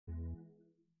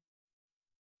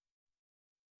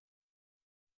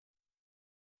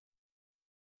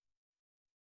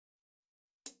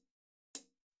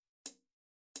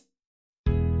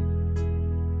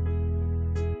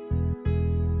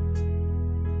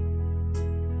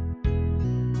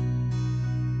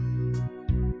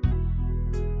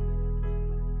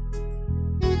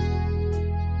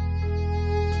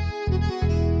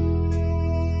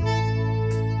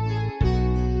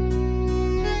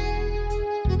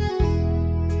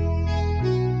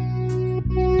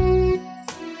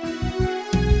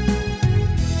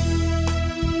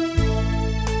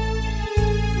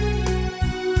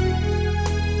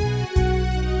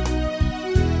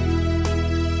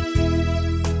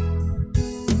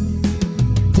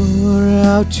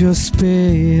out your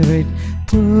spirit,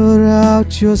 pour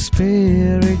out your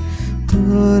spirit,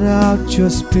 pour out your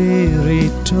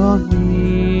spirit on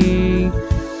me.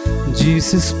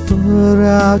 Jesus, pour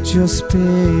out your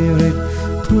spirit,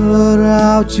 pour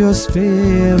out your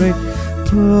spirit,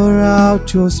 pour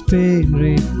out your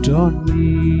spirit on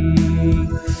me.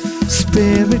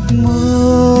 Spirit,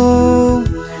 move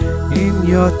in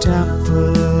your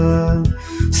temple.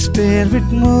 Spirit,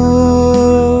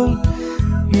 move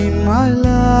in my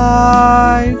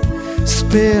life.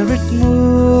 Spirit,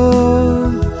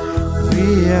 move,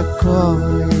 we are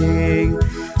calling.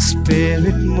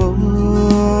 Spirit,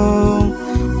 move,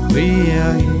 we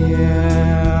are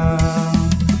here.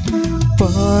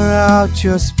 Pour out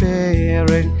your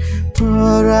spirit,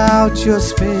 pour out your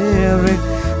spirit,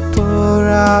 pour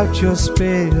out your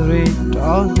spirit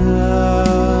on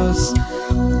us.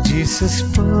 Jesus,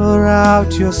 pour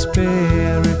out your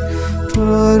spirit,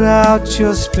 pour out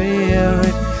your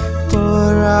spirit,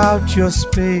 pour out your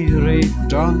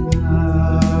spirit on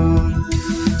us.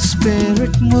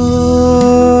 Spirit,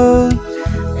 move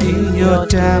in your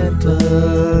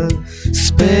temple.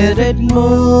 Spirit,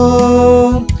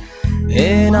 move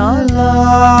in our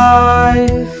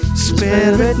life.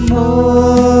 Spirit,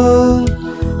 move,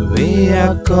 we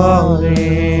are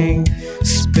calling.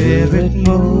 Spirit,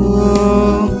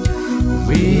 move,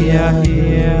 we are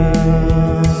here.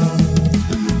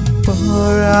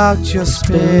 Pour out your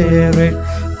spirit,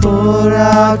 pour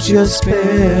out your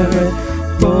spirit,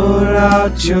 pour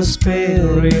out your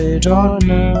spirit on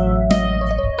us.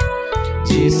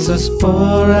 Jesus,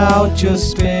 pour out your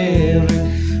spirit,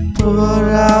 pour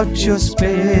out your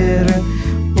spirit,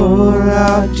 pour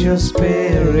out your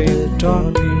spirit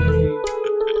on me.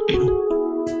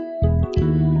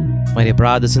 My dear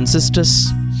brothers and sisters,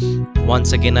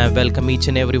 once again I welcome each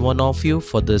and every one of you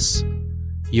for this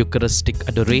Eucharistic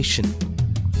adoration.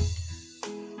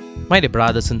 My dear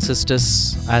brothers and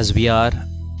sisters, as we are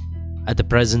at the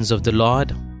presence of the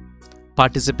Lord,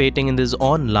 participating in this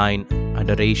online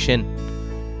adoration,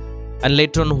 and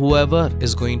later on whoever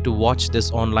is going to watch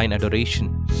this online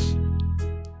adoration,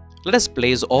 let us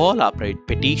place all our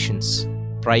petitions,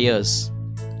 prayers,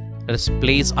 let us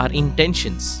place our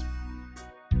intentions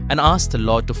and ask the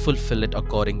Lord to fulfill it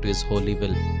according to His holy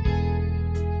will.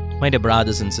 My dear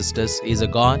brothers and sisters, He is a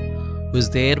God who is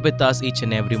there with us each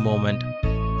and every moment,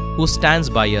 who stands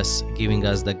by us, giving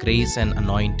us the grace and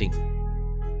anointing.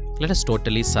 Let us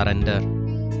totally surrender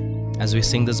as we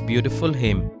sing this beautiful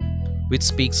hymn, which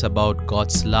speaks about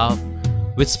God's love,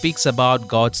 which speaks about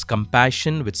God's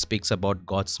compassion, which speaks about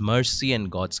God's mercy and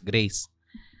God's grace.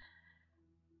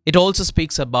 It also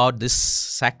speaks about this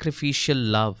sacrificial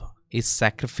love, His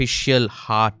sacrificial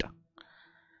heart.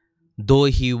 Though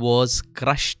He was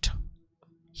crushed,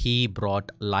 He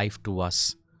brought life to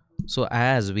us. So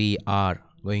as we are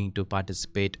going to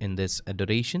participate in this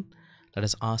adoration, let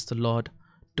us ask the Lord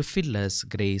to fill us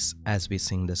grace as we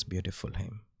sing this beautiful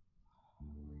hymn.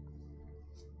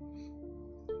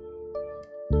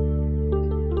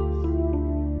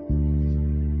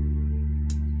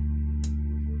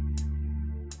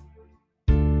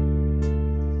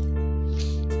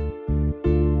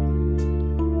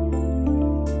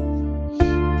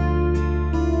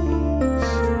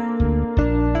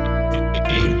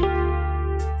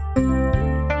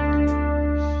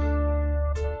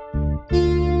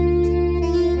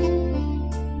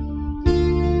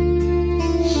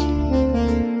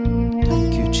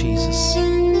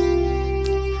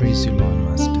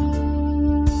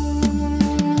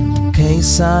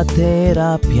 कैसा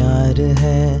तेरा प्यार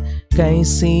है,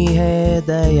 कैसी है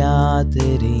दया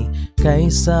तेरी,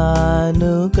 कैसा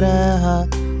अनुग्रह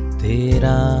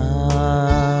तेरा।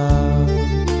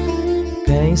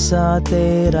 कैसा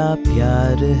तेरा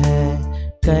प्यार है,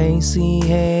 कैसी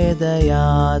है दया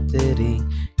तेरी,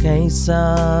 कैसा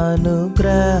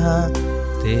अनुग्रह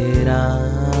तेरा।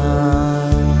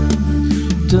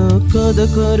 तू खुद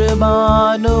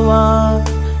कुर्बान हुआ,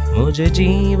 मुझे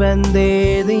जीवन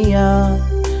दे दिया,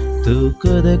 तू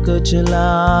खुद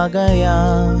कुचला गया,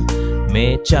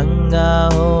 मैं चंगा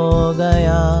हो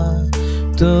गया।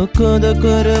 तू खुद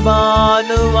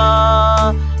कुर्बान हुआ,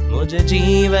 मुझे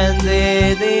जीवन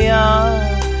दे दिया,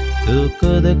 तू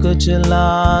खुद कुचला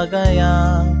गया,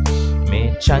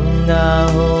 मैं चंगा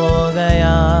हो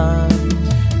गया।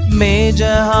 मैं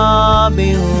जहाँ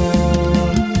भी हूँ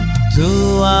तू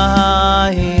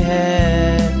वहाँ ही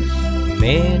है,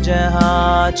 मैं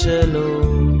जहाँ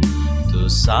चलूँ तू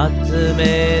साथ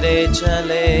मेरे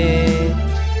चले।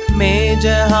 मैं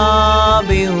जहाँ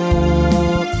भी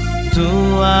हूँ तू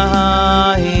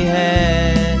वहाँ ही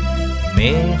है,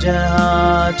 मैं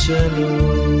जहाँ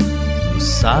चलूँ तू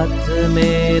साथ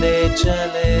मेरे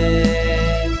चले.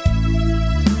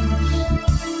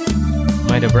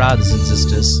 My dear brothers and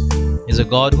sisters, is a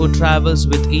God who travels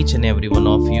with each and every one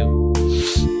of you.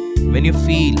 When you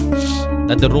feel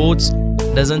that the roads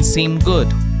doesn't seem good,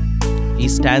 He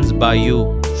stands by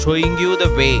you, showing you the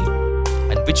way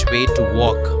and which way to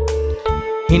walk.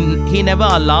 He never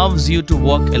allows you to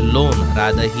walk alone.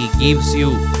 Rather, He gives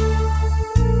you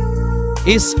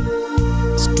His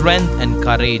strength and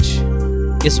courage,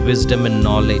 His wisdom and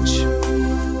knowledge.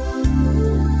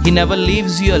 He never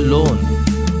leaves you alone.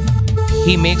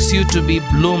 He makes you to be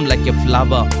bloom like a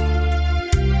flower,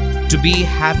 to be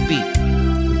happy,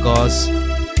 because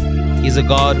He's a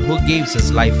God who gives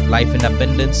us life in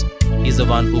abundance. He's the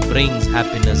one who brings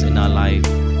happiness in our life.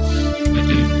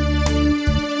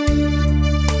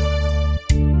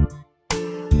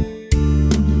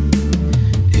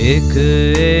 एक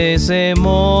ऐसे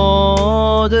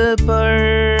मोड़ पर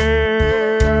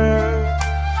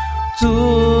तू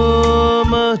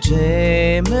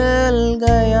मुझे मिल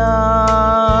गया,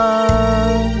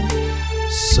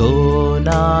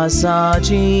 सोना सा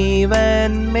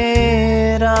जीवन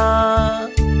मेरा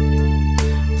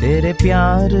तेरे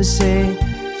प्यार से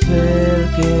फिर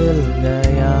खिल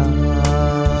गया.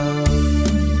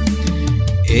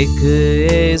 एक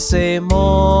ऐसे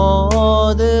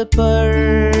मोड़ पर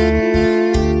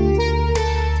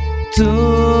तू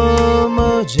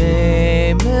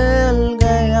मुझे मिल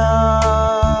गया,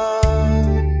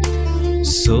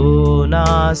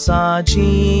 सोना सा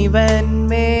जीवन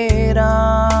मेरा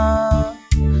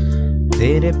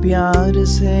तेरे प्यार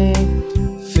से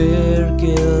फिर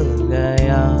खिल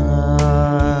गया.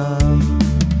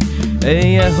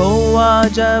 यहोवा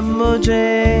जब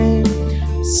मुझे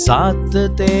साथ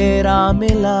तेरा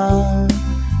मिला,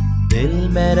 दिल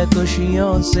मेरे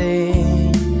खुशियों से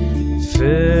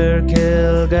फिर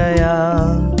खिल गया.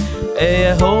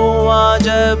 यहोवा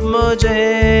जब मुझे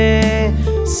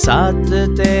साथ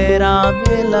तेरा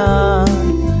मिला,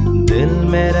 दिल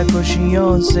मेरे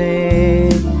खुशियों से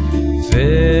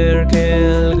फिर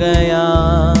खिल गया.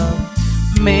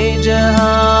 मैं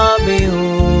जहाँ भी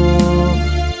हूँ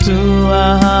तू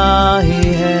वहाँ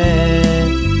ही है,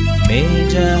 मैं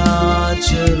जहाँ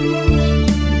चलूँ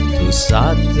तू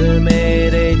साथ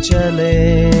मेरे चले.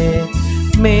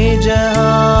 मैं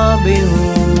जहाँ भी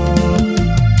हूँ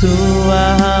तू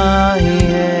वहाँ ही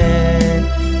है,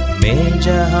 मैं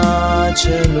जहाँ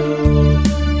चलूँ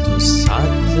तू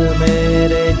साथ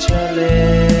मेरे चले.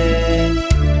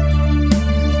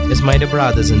 Yes, my dear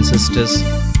brothers and sisters,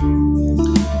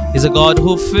 He's a God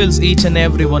who fills each and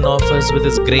every one of us with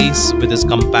His grace, with His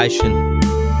compassion.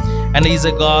 And He's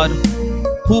a God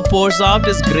who pours out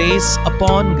His grace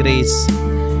upon grace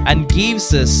and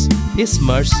gives us His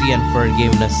mercy and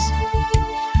forgiveness.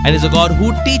 And He's a God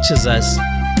who teaches us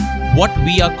what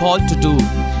we are called to do.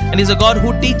 And He's a God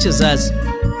who teaches us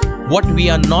what we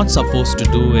are not supposed to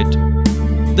do it.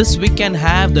 This we can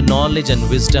have the knowledge and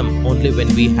wisdom only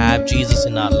when we have Jesus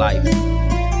in our life.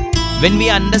 When we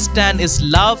understand His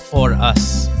love for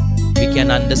us, we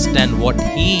can understand what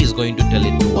He is going to tell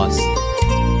it to us.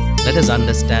 Let us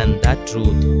understand that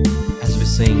truth as we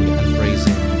sing and praise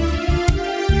Him.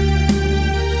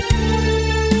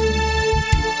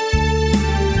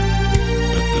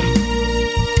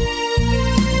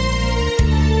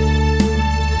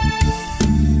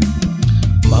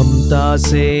 ममता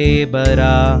से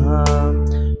भरा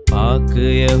पाक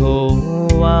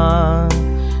यहोवा,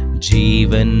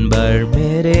 जीवन भर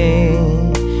मेरे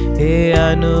हे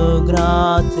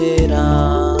अनुग्रह तेरा.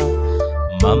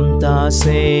 ममता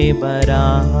से भरा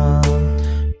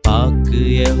पाक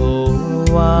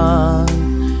यहोवा,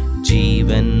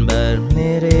 जीवन भर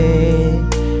मेरे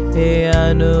हे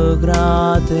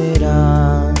अनुग्रह तेरा.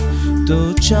 तू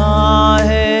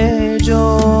चाहे जो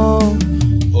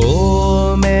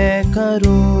ओ मैं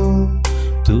करूं,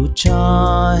 तू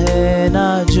चाहे ना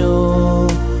जो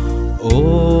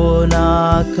ओ ना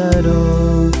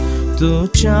करूं. तू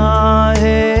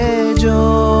चाहे जो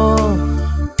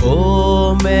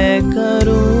ओ मैं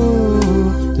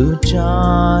करूं, तू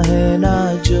चाहे ना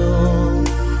जो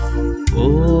ओ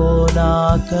ना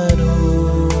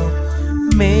करूं.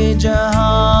 मैं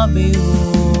जहाँ भी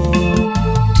हूँ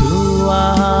तू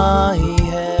वहाँ ही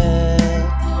है,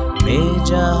 मैं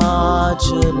जहाँ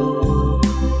चलूँ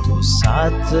तू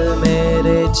साथ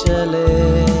मेरे चले.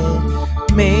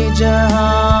 मैं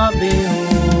जहाँ भी हूँ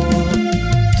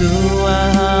तू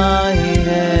वहाँ ही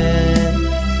है,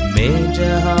 मैं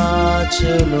जहाँ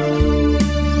चलूँ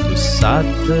तू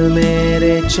साथ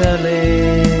मेरे चले.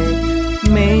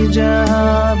 मैं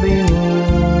जहाँ भी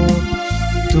हूँ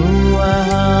तू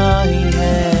वहाँ ही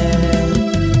है,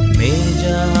 मैं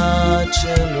जहाँ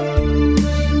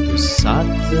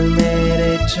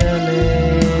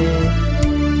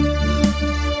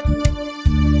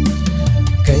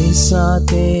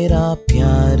तेरा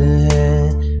प्यार है,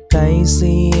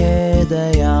 कैसी है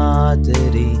दया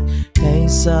तेरी,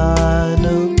 कैसा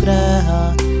अनुग्रह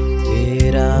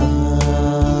तेरा।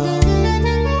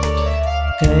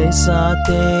 कैसा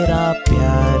तेरा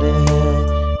प्यार है,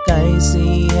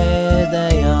 कैसी है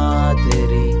दया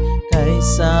तेरी,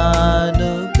 कैसा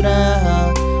अनुग्रह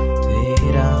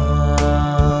तेरा।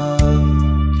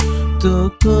 तू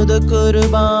खुद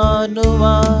कुर्बान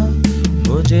हुआ,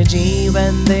 मुझे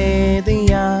जीवन दे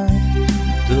दिया,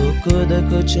 तू खुद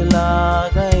कुचला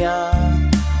गया,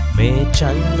 मैं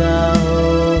चंगा हो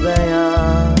गया।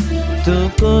 तू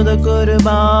खुद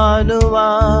कुर्बान हुआ,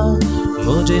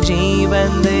 मुझे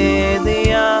जीवन दे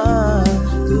दिया,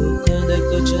 तू खुद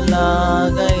कुचला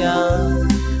गया,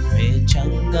 मैं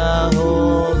चंगा हो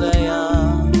गया।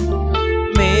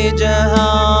 मैं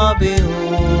जहाँ भी हूँ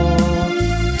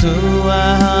तू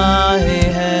वहाँ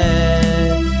है,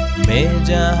 मैं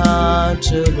जहाँ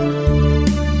चलूँ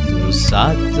तू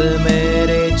साथ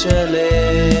मेरे चले।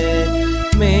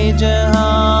 मैं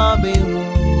जहाँ भी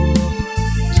हूँ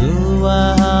तू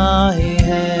वहाँ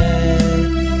है,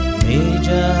 मैं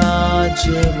जहाँ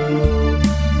चलूँ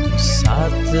तू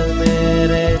साथ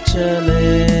मेरे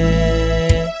चले।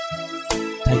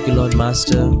 Thank you, Lord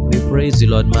Master. We praise you,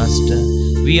 Lord Master.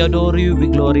 We adore you, we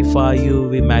glorify you,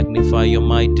 we magnify your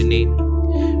mighty name.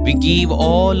 We give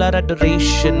all our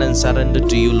adoration and surrender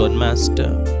to you, Lord Master.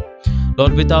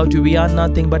 Lord, without you we are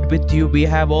nothing, but with you we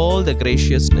have all the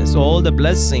graciousness, all the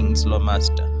blessings, Lord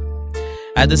Master.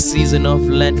 At the season of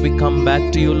Lent, we come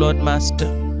back to you, Lord Master.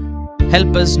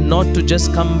 Help us not to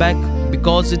just come back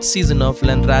because it's season of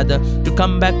Lent, rather to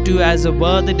come back to you as a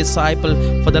worthy disciple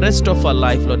for the rest of our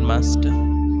life, Lord Master.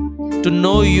 To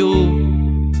know you,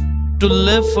 to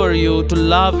live for you, to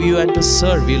love you and to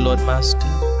serve you, Lord Master.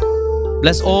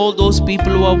 Bless all those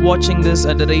people who are watching this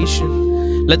adoration.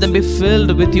 Let them be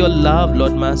filled with your love,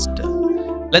 Lord Master.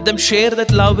 Let them share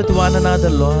that love with one another,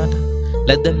 Lord.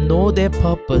 Let them know their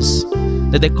purpose,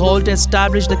 that they're called to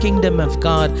establish the kingdom of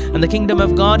God. And the kingdom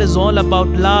of God is all about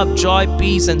love, joy,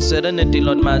 peace and serenity,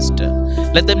 Lord Master.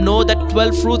 Let them know that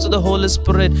 12 fruits of the Holy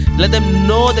Spirit. Let them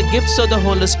know the gifts of the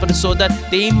Holy Spirit so that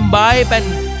they imbibe and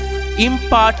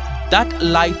impart that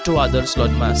light to others,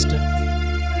 Lord Master.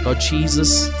 Lord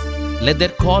Jesus, let their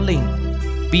calling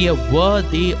be a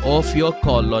worthy of your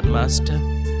call, Lord Master.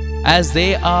 As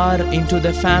they are into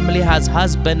the family, as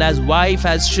husband, as wife,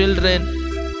 as children,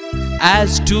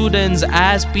 as students,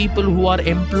 as people who are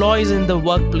employees in the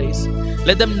workplace,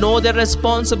 let them know their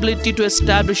responsibility to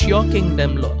establish your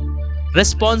kingdom, Lord.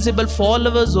 Responsible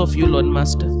followers of you, Lord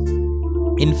Master.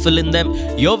 Infill in them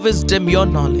your wisdom, your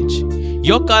knowledge,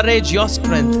 your courage, your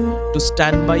strength to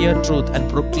stand by your truth and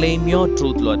proclaim your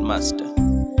truth, Lord Master.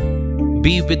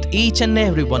 Be with each and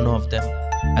every one of them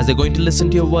as they're going to listen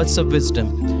to your words of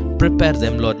wisdom. Prepare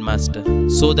them, Lord Master,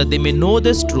 so that they may know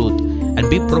this truth and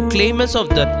be proclaimers of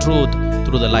that truth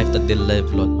through the life that they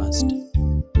live, Lord Master.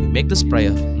 We make this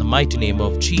prayer in the mighty name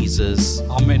of Jesus.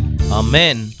 Amen.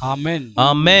 Amen. Amen.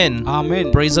 Amen.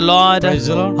 Amen. Praise the Lord. Praise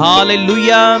the Lord.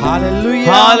 Hallelujah.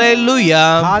 Hallelujah.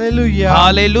 Hallelujah. Hallelujah.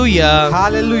 Hallelujah.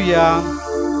 Hallelujah.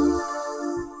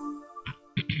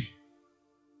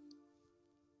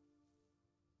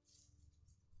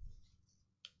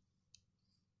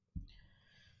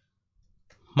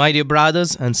 My dear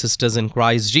brothers and sisters in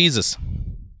Christ Jesus,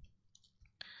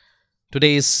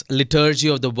 today's liturgy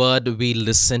of the word, we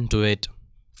listen to it.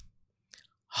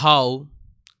 How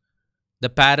the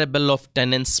parable of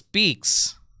tenants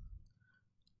speaks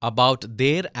about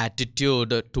their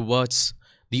attitude towards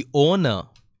the owner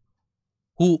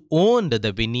who owned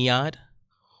the vineyard,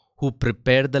 who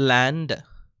prepared the land,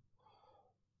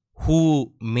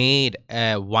 who made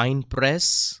a wine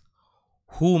press,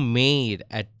 who made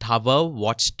a tower,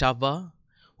 watchtower,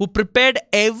 who prepared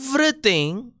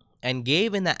everything and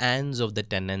gave in the hands of the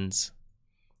tenants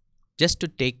just to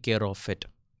take care of it.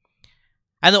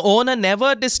 And the owner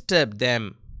never disturbed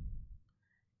them.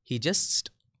 He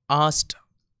just asked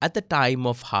at the time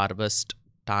of harvest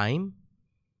time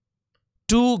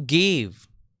to give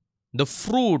the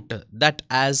fruit that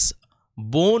has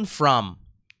borne from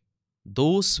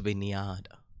those vineyard.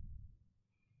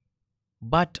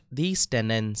 But these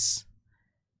tenants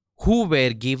who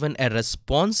were given a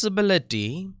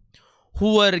responsibility,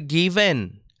 who were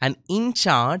given an in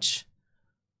charge,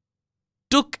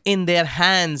 took in their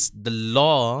hands the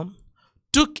law,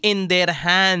 took in their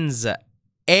hands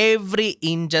every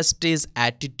injustice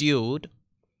attitude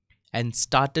and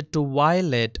started to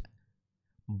violate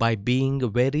by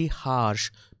being very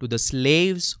harsh to the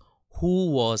slaves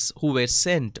who were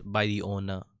sent by the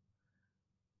owner.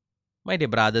 My dear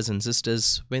brothers and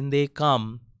sisters, when they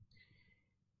come,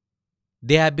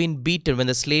 They have been beaten. When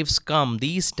the slaves come,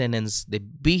 these tenants, they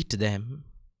beat them,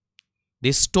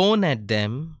 they stone at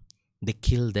them, they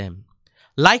kill them.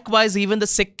 Likewise, even the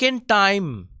second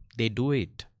time they do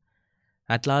it.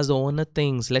 At last the owner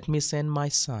thinks, let me send my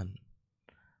son.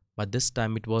 But this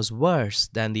time it was worse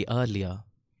than the earlier.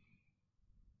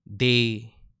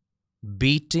 They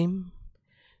beat him,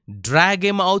 drag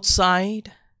him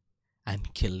outside,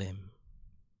 and kill him.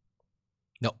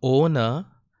 The owner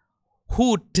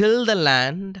who till the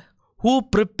land, who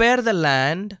prepare the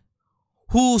land,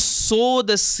 who sow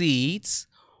the seeds,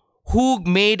 who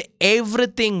made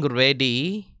everything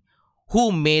ready,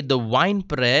 who made the wine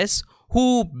press,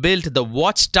 who built the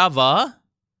watchtower,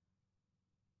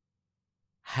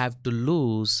 have to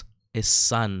lose his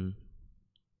son.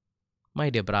 My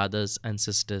dear brothers and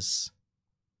sisters,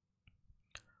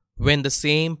 when the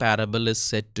same parable is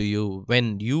said to you,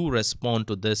 when you respond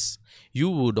to this, you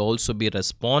would also be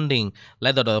responding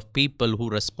like that of people who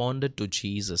responded to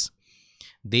Jesus.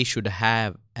 They should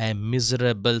have a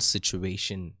miserable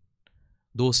situation.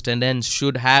 Those tenants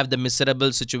should have the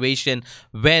miserable situation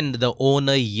when the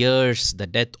owner hears the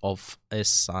death of his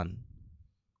son.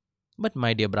 But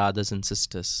my dear brothers and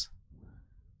sisters,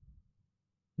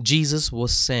 Jesus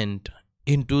was sent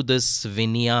into this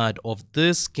vineyard of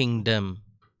this kingdom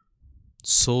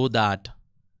so that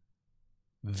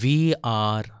we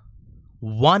are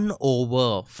won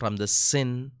over from the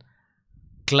sin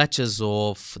clutches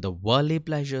of the worldly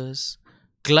pleasures,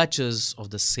 clutches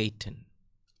of the Satan.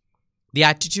 The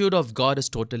attitude of God is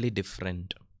totally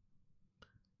different.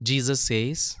 Jesus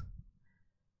says,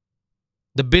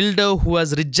 the builder who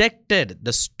has rejected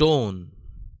the stone,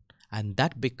 and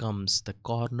that becomes the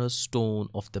cornerstone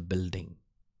of the building.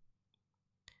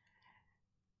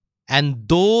 And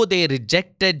though they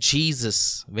rejected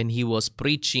Jesus when he was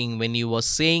preaching, when he was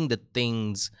saying the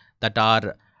things that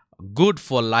are good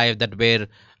for life, that were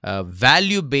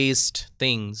value-based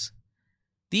things,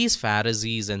 these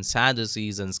Pharisees and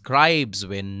Sadducees and scribes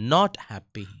were not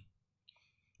happy.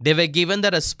 They were given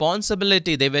the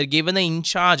responsibility, they were given the in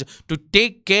charge to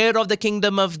take care of the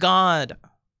kingdom of God.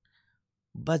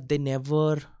 But they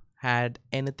never had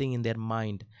anything in their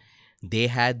mind. They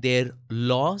had their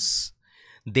laws,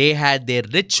 they had their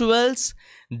rituals,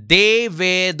 they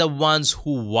were the ones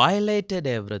who violated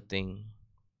everything.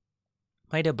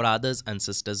 My dear brothers and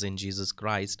sisters in Jesus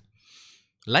Christ,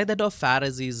 like that of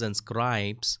Pharisees and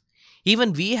scribes,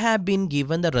 even we have been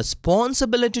given the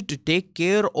responsibility to take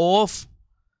care of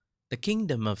the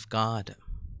kingdom of God.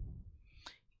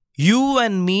 You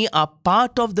and me are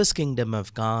part of this kingdom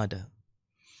of God.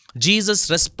 Jesus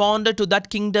responded to that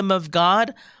kingdom of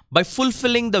God by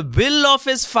fulfilling the will of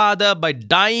his Father, by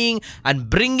dying and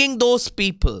bringing those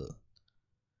people,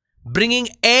 bringing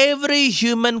every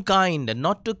humankind,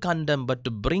 not to condemn but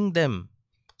to bring them,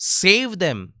 save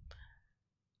them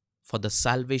for the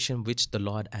salvation which the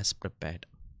Lord has prepared.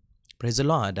 Praise the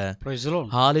Lord. Praise the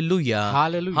Lord. Hallelujah.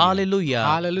 Hallelujah. Hallelujah.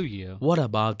 Hallelujah. What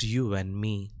about you and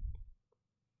me?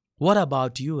 What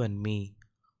about you and me?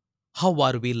 How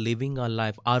are we living our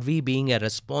life? Are we being a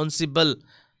responsible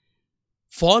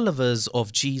followers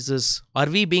of Jesus? Are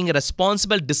we being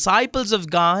responsible disciples of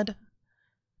God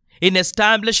in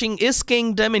establishing his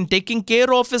kingdom, in taking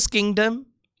care of his kingdom?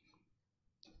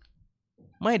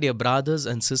 My dear brothers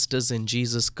and sisters in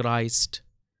Jesus Christ,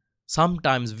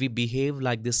 sometimes we behave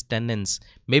like these tenants.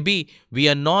 Maybe we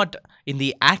are not in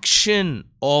the action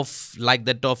of like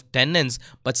that of tenants,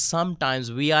 but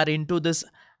sometimes we are into this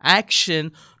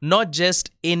action not just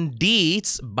in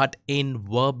deeds but in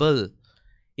verbal,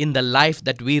 in the life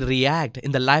that we react,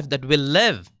 in the life that we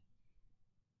live.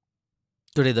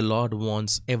 Today the Lord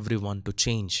wants everyone to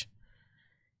change.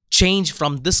 Change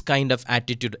from this kind of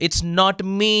attitude. It's not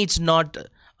me, it's not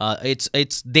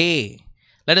it's they.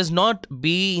 Let us not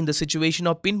be in the situation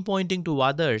of pinpointing to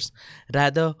others.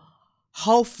 Rather,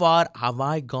 how far have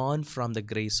I gone from the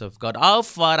grace of God? How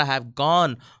far I have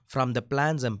gone from the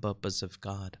plans and purpose of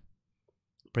God?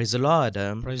 Praise the Lord.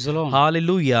 Praise the Lord.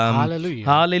 Hallelujah. Hallelujah.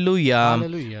 Hallelujah.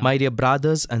 Hallelujah. My dear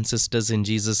brothers and sisters in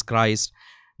Jesus Christ,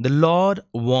 the Lord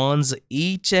wants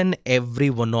each and every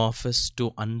one of us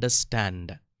to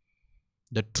understand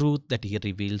the truth that he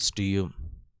reveals to you.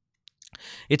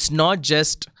 It's not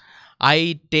just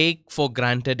I take for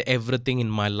granted everything in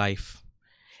my life.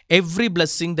 Every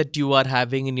blessing that you are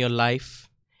having in your life,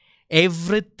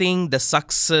 everything, the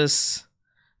success,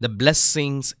 the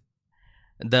blessings,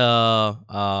 the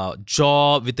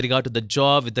job, with regard to the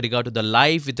job, with regard to the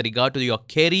life, with regard to your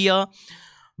career,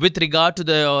 with regard to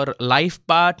your life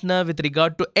partner, with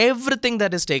regard to everything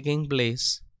that is taking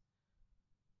place,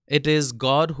 it is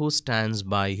God who stands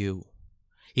by you.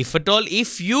 If at all,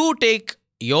 if you take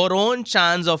your own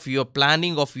chance of your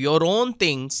planning of your own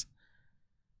things,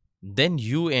 then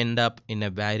you end up in a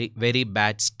very, very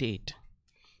bad state.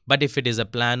 But if it is a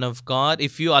plan of God,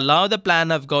 if you allow the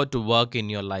plan of God to work in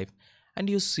your life, and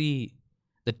you see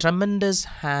the tremendous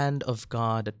hand of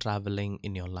God traveling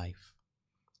in your life.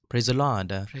 Praise the Lord.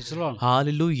 Praise the Lord.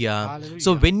 Hallelujah. Hallelujah.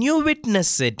 So when you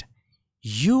witness it,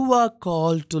 you are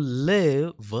called to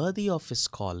live worthy of His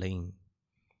calling.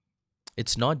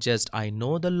 It's not just I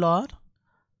know the Lord,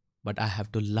 but I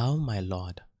have to love my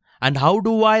Lord. And how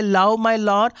do I love my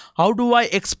Lord? How do I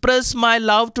express my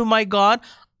love to my God?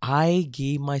 I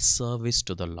give my service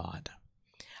to the Lord.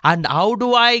 And how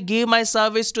do I give my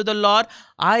service to the Lord?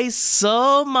 I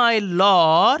serve my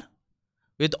Lord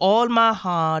with all my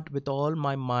heart, with all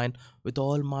my mind, with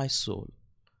all my soul,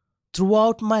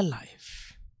 throughout my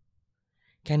life.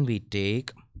 Can we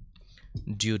take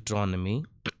Deuteronomy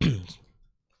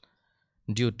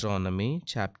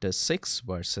chapter 6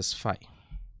 verses 5.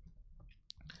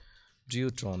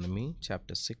 Deuteronomy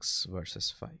chapter 6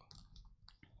 verses 5.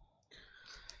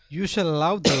 You shall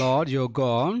love the Lord your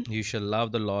God You shall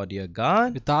love the Lord your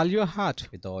God with all your heart,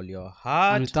 with all your and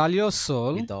heart, with all your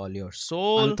soul, with all your and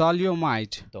soul, with all your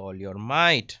might. with all your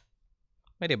might.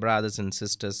 My dear brothers and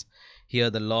sisters, here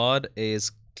the Lord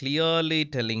is clearly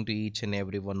telling to each and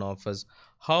every one of us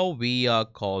how we are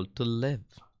called to live.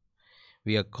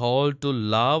 We are called to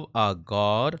love our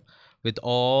God with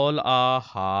all our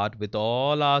heart, with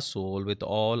all our soul, with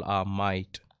all our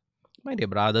might. My dear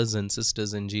brothers and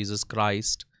sisters in Jesus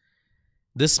Christ,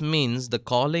 this means the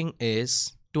calling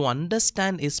is to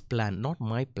understand His plan, not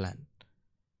my plan.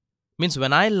 Means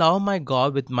when I love my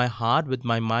God with my heart, with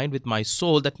my mind, with my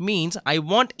soul, that means I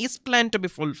want His plan to be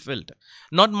fulfilled,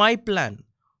 not my plan.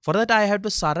 For that I have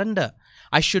to surrender.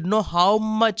 I should know how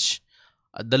much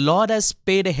the Lord has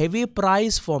paid a heavy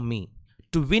price for me,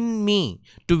 to win me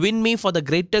for the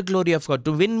greater glory of God,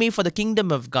 to win me for the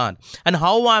kingdom of God. And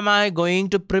how am I going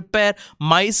to prepare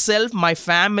myself, my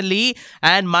family,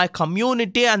 and my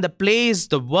community, and the place,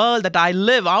 the world that I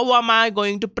live? How am I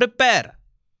going to prepare?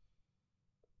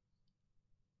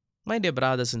 My dear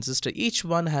brothers and sisters, each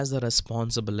one has a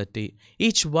responsibility.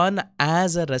 Each one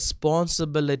has a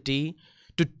responsibility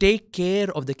to take care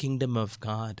of the kingdom of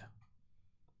God.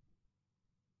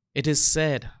 It is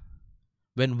said,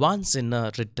 when one sinner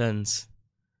returns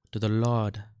to the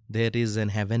Lord, there is an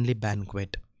heavenly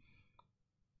banquet.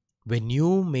 When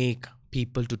you make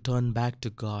people to turn back to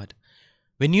God,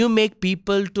 when you make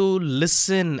people to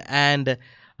listen, and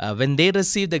when they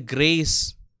receive the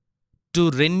grace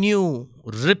to renew,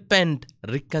 repent,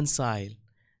 reconcile,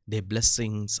 their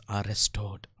blessings are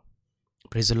restored.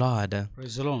 Praise the Lord.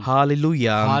 Praise the Lord.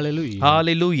 Hallelujah. Hallelujah.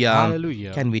 Hallelujah.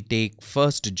 Hallelujah. Can we take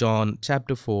 1 John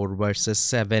chapter 4 verses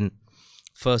 7?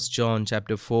 1 John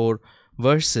chapter 4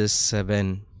 verses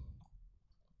 7.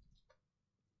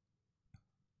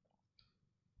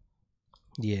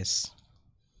 Yes.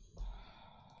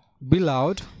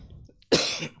 Beloved,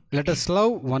 let us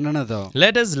love one another,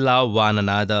 Let us love one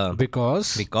another,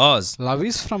 because love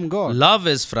is from God. love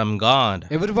is from God.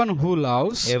 Everyone who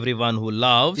loves Everyone who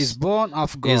loves is born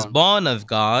of God is born of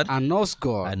God and knows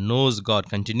God. and knows God.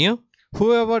 Continue.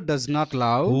 Whoever does not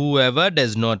love Whoever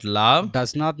does not love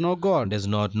does not know God, does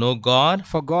not know God,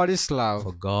 for God is love.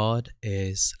 for God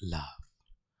is love.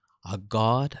 Our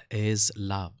God is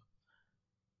love.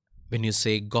 When you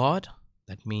say God,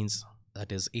 that means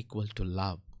that is equal to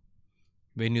love.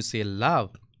 When you say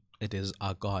love, it is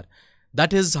our God.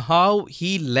 That is how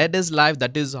He led His life.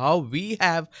 That is how we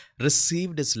have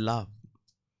received His love.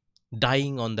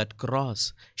 Dying on that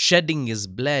cross, shedding His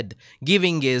blood,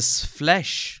 giving His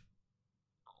flesh.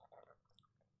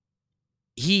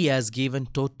 He has given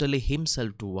totally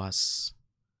Himself to us.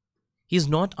 He is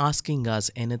not asking us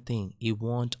anything. He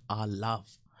wants our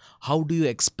love. How do you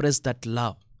express that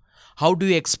love? How do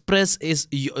you express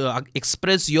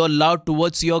your love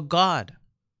towards your God?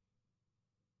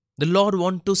 The Lord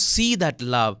wants to see that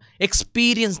love,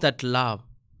 experience that love.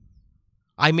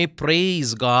 I may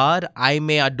praise God, I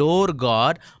may adore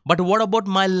God, but what about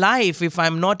my life if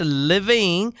I'm not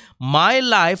living my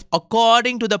life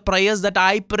according to the prayers that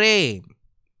I pray?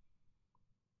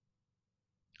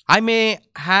 I may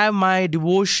have my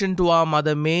devotion to our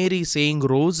Mother Mary saying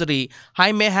rosary.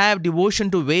 I may have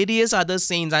devotion to various other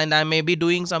saints, and I may be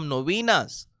doing some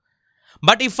novenas.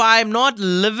 But if I am not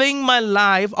living my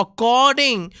life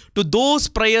according to those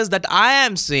prayers that I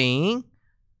am saying,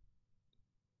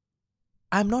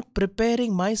 I am not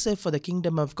preparing myself for the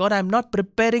kingdom of God. I am not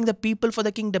preparing the people for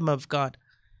the kingdom of God.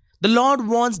 The Lord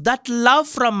wants that love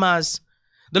from us.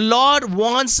 The Lord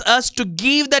wants us to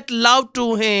give that love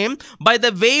to Him by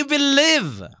the way we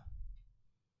live.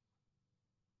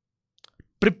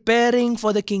 Preparing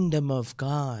for the kingdom of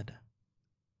God.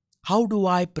 How do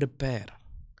I prepare?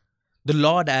 The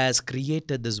Lord has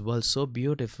created this world so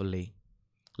beautifully.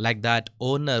 Like that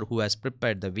owner who has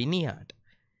prepared the vineyard.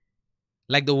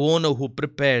 Like the owner who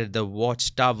prepared the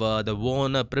watchtower. The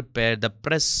owner prepared the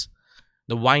press,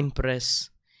 the wine press.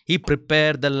 He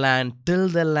prepared the land,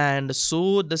 tilled the land,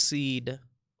 sowed the seed.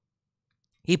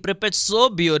 He prepared so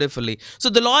beautifully.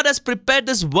 So the Lord has prepared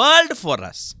this world for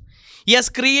us. He has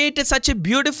created such a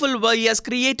beautiful world. He has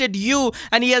created you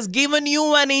and He has given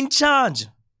you an in charge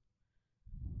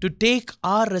to take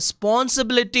our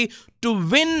responsibility to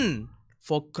win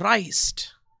for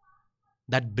Christ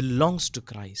that belongs to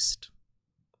Christ.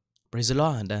 Praise the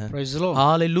Lord. Praise the Lord.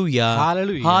 Hallelujah.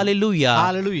 Hallelujah. Hallelujah.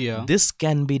 Hallelujah. This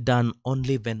can be done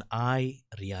only when I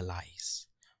realize.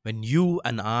 When you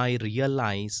and I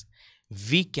realize,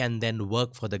 we can then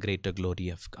work for the greater glory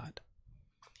of God.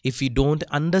 If we don't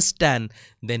understand,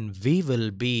 then we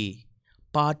will be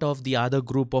part of the other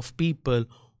group of people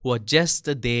who are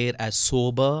just there as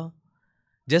sober,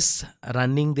 just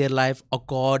running their life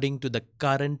according to the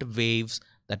current waves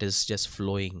that is just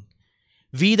flowing.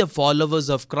 We, the followers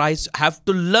of Christ, have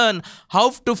to learn how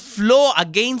to flow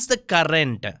against the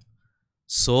current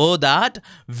so that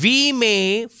we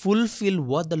may fulfill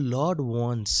what the Lord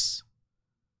wants.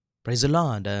 Praise the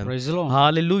Lord. Praise the Lord.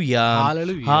 Hallelujah.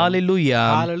 Hallelujah. Hallelujah.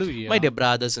 Hallelujah. My dear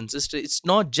brothers and sisters, it's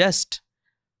not just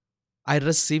I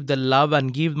receive the love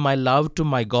and give my love to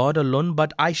my God alone,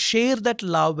 but I share that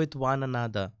love with one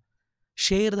another.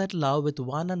 Share that love with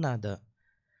one another.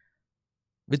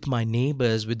 With my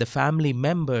neighbors, with the family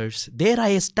members. There I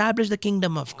establish the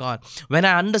kingdom of God. When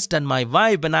I understand my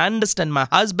wife, when I understand my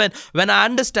husband, when I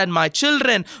understand my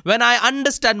children, when I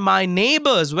understand my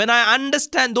neighbors, when I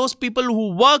understand those people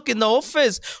who work in the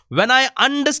office, when I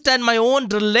understand my own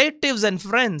relatives and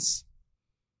friends,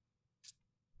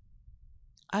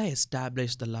 I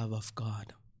establish the love of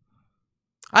God.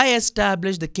 I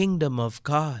establish the kingdom of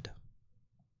God.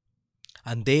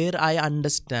 And there I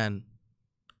understand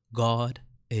God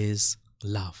is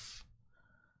love.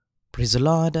 Praise the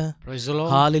Lord. Praise the Lord.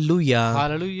 Hallelujah.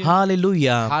 Hallelujah.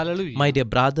 Hallelujah. Hallelujah. My dear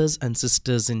brothers and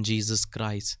sisters in Jesus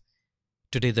Christ,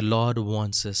 today the Lord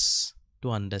wants us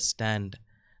to understand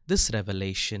this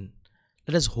revelation.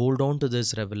 Let us hold on to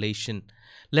this revelation.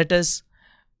 Let us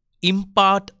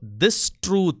impart this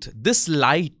truth, this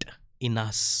light in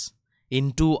us,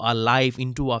 into our life,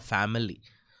 into our family,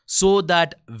 so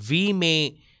that we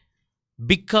may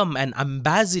become an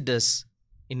ambassadors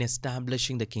in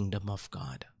establishing the kingdom of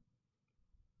God.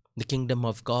 The kingdom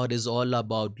of God is all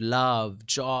about love,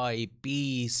 joy,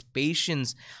 peace,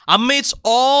 patience amidst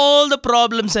all the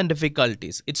problems and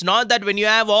difficulties. It's not that when you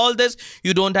have all this,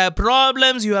 you don't have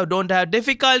problems, you don't have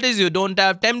difficulties, you don't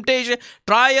have temptation,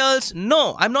 trials.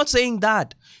 No, I'm not saying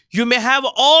that. You may have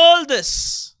all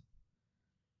this,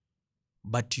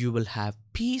 but you will have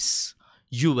peace.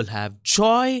 You will have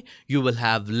joy, you will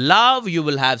have love, you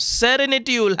will have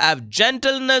serenity, you will have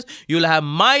gentleness, you will have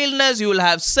mildness, you will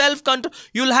have self-control,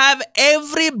 you will have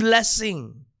every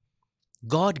blessing.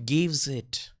 God gives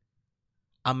it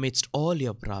amidst all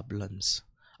your problems,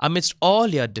 amidst all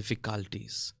your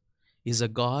difficulties. Is a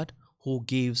God who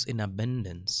gives in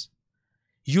abundance.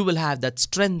 You will have that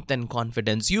strength and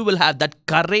confidence. You will have that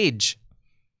courage.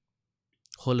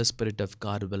 Holy Spirit of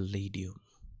God will lead you.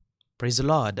 Praise the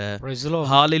Lord. Praise the Lord.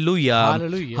 Hallelujah.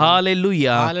 Hallelujah.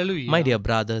 Hallelujah. Hallelujah. My dear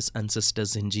brothers and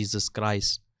sisters in Jesus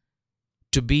Christ,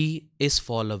 to be His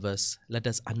followers, let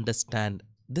us understand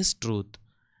this truth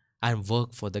and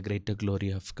work for the greater glory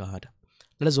of God.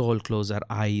 Let us all close our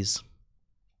eyes.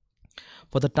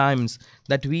 For the times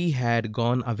that we had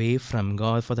gone away from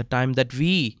God, for the time that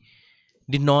we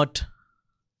did not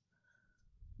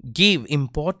give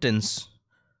importance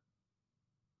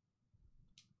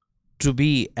to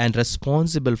be a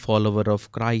responsible follower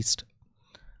of Christ,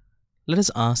 let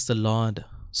us ask the Lord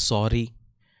sorry.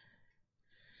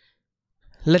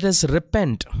 Let us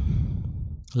repent.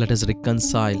 Let us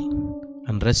reconcile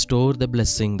and restore the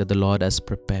blessing that the Lord has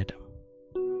prepared.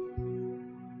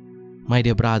 My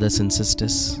dear brothers and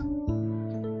sisters,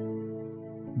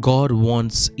 God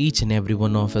wants each and every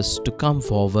one of us to come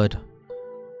forward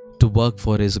to work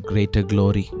for His greater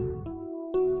glory.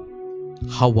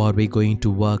 How are we going to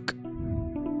work?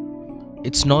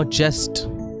 It's not just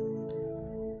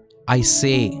I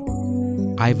say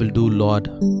I will do, Lord,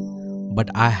 but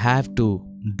I have to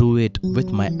do it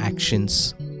with my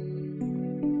actions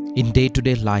in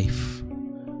day-to-day life.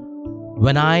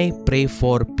 When I pray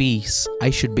for peace,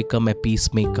 I should become a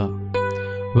peacemaker.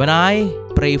 When I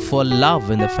pray for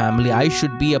love in the family, I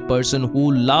should be a person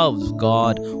who loves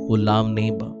God, who loves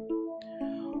neighbor.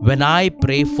 when I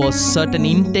pray for certain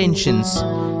intentions,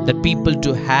 that people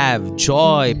to have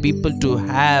joy, people to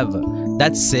have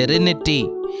that serenity,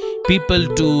 people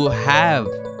to have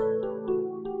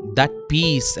that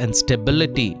peace and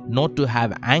stability, not to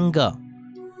have anger,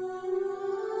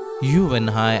 you and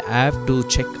I have to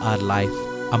check our life.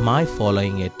 Am I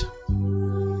following it?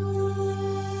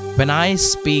 When I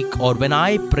speak or when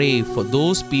I pray for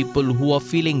those people who are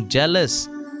feeling jealous,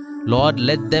 Lord,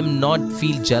 let them not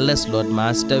feel jealous, Lord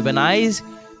Master. When I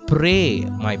pray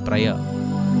my prayer,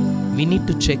 we need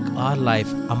to check our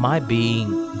life. Am I being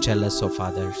jealous of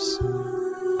others?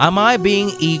 Am I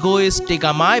being egoistic?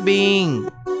 Am I being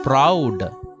proud?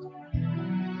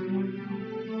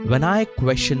 When I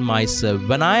question myself,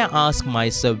 when I ask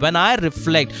myself, when I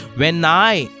reflect, when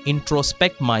I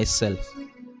introspect myself,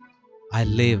 I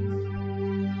live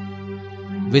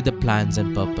with the plans and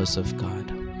purpose of God.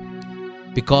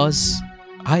 Because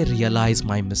I realize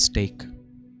my mistake.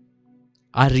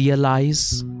 I realize,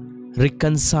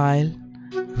 reconcile,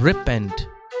 repent,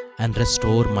 and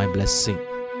restore my blessing.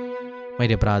 My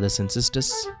dear brothers and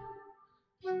sisters,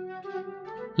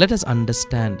 let us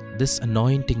understand this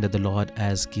anointing that the Lord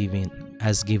has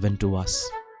given to us.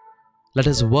 Let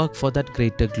us work for that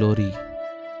greater glory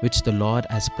which the Lord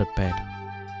has prepared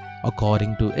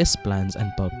according to His plans and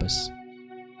purpose.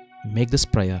 Make this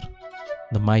prayer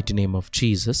in the mighty name of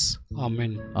Jesus.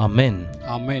 Amen. Amen.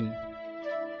 Amen.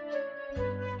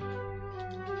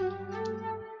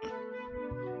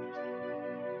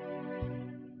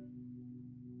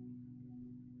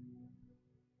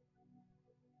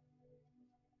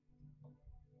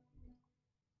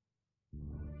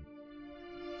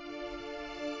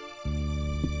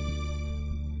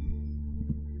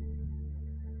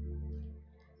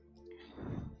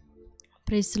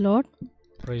 Praise the Lord.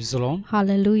 Praise the Lord.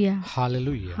 Hallelujah.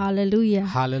 Hallelujah. Hallelujah.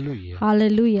 Hallelujah.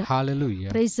 Hallelujah. Hallelujah.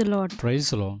 Praise the Lord. Praise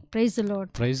the Lord. Praise the Lord.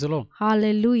 Praise the Lord.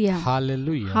 Hallelujah.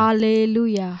 Hallelujah.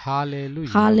 Hallelujah.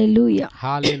 Hallelujah. Hallelujah.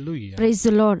 Hallelujah. Praise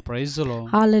the Lord. Praise the Lord.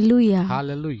 Hallelujah.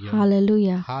 Hallelujah.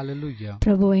 Hallelujah. Hallelujah.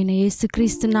 ప్రభు అయిన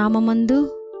యేసుక్రీస్తు నామమందు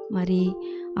మరి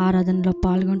ఆరాధనలో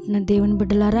పాల్గొంటున్న దేవుని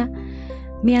బిడ్డలారా,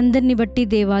 మీ అందరిని బట్టి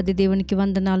దేవాది దేవునికి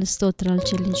వందనాలు స్తోత్రాలు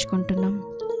చెల్లించుకుంటున్నాం.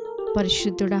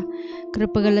 పరిశుద్ధుడా,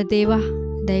 కృపగల దేవా,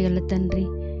 దయగల తండ్రి,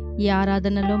 ఈ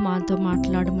ఆరాధనలో మాతో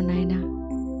మాట్లాడము నాయనా.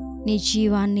 నీ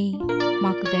జీవాన్ని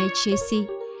మాకు దయచేసి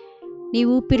నీ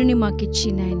ఊపిరిని మాకిచ్చి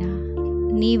నాయనా,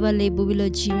 నీ వల్లే భూమిలో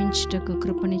జీవించుటకు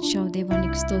కృపనిచ్చావు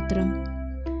దేవానికి స్తోత్రం.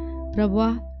 ప్రభువా,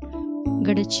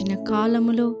 గడిచిన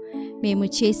కాలములో మేము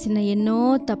చేసిన ఎన్నో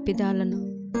తప్పిదాలను,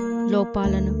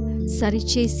 లోపాలను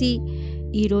సరిచేసి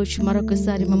ఈరోజు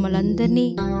మరొకసారి మమ్మల్ని అందరినీ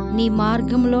నీ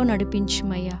మార్గంలో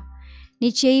నడిపించుమయ్యా. నీ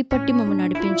చేయి పట్టి మమ్మల్ని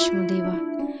నడిపించుము దేవా.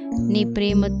 నీ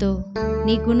ప్రేమతో,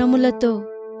 నీ గుణములతో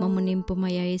మమ్ము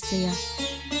నింపుమయ్యా యేసయ్యా.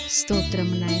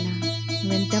 స్తోత్రము నాయనా,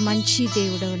 నువ్వెంత మంచి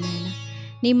దేవుడవు నాయనా.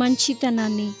 నీ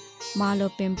మంచితనాన్ని మాలో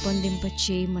పెంపొందింప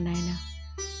చేయము నాయనా.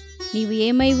 నీవు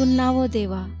ఏమై ఉన్నావో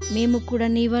దేవా, మేము కూడా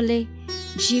నీ వలె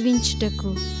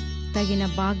జీవించుటకు తగిన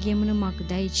భాగ్యమును మాకు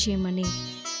దయచేయమని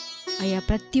అయ్యా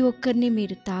ప్రతి ఒక్కరిని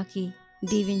మీరు తాకి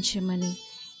దీవించమని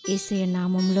యేసయ్య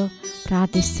నామంలో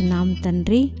ప్రార్థిస్తున్నాం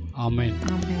తండ్రి. ఆమేన్.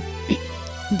 ఆమేన్.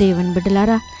 దేవుని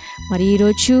బిడ్డలారా, మరి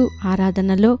ఈరోజు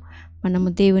ఆరాధనలో మనము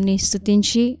దేవుని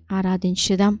స్తుతించి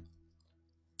ఆరాధించుదాం.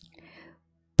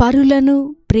 పరులను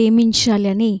ప్రేమించాలి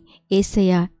అని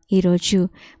యేసయ్య ఈరోజు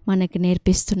మనకు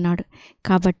నేర్పిస్తున్నాడు.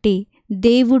 కాబట్టి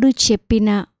దేవుడు చెప్పిన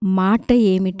మాట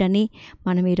ఏమిటని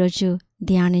మనం ఈరోజు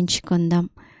ధ్యానించుకుందాం.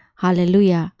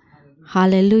 హల్లెలూయా.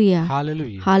 హల్లెలూయా.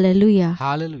 హల్లెలూయా. హల్లెలూయా.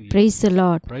 హల్లెలూయా. Praise the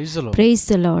lord. Praise the lord. Praise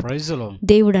the lord. Praise the lord.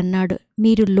 దేవుడు అన్నాడు,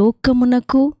 మీరు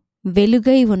లోకమునకు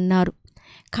వెలుగై ఉన్నారు,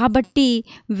 కాబట్టి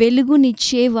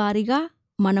వెలుగునిచ్చే వారిగా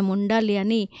మనం ఉండాలి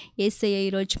అని యేసయ్య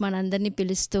ఈరోజు మనందరినీ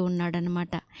పిలుస్తూ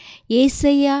ఉన్నాడనమాట.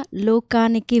 యేసయ్య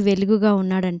లోకానికి వెలుగుగా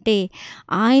ఉన్నాడంటే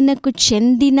ఆయనకు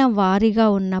చెందిన వారిగా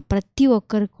ఉన్న ప్రతి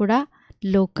ఒక్కరు కూడా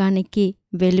లోకానికి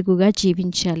వెలుగుగా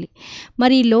జీవించాలి.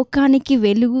 మరి లోకానికి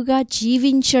వెలుగుగా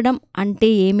జీవించడం అంటే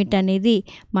ఏమిటనేది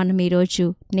మనం ఈరోజు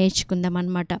నేర్చుకుందాం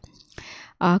అన్నమాట.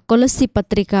 కొలస్సీ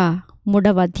పత్రిక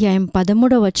 3వ అధ్యాయం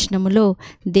 13వ వచనములో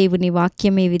దేవుని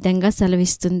వాక్యం ఈ విధంగా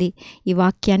సెలవిస్తుంది. ఈ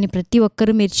వాక్యాన్ని ప్రతి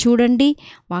ఒక్కరూ మీరు చూడండి,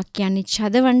 వాక్యాన్ని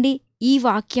చదవండి. ఈ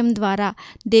వాక్యం ద్వారా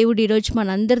దేవుడు ఈరోజు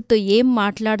మనందరితో ఏం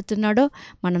మాట్లాడుతున్నాడో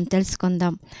మనం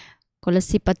తెలుసుకుందాం.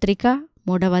 కొలస్సీ పత్రిక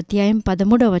 3వ అధ్యాయం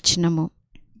 13వ వచనము.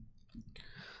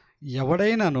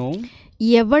 ఎవడైనను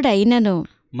ఎవడైనను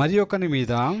మరి ఒకని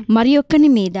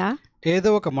మీద ఏదో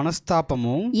ఒక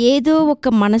మనస్తాపము ఏదో ఒక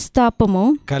మనస్తాపము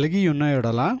కలిగి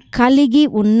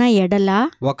ఉన్న ఎడల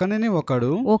ఒకనిని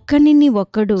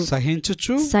ఒకడు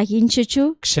సహించుచు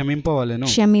క్షమింపవలెను.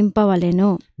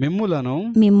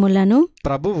 మిమ్ములను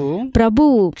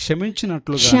ప్రభువు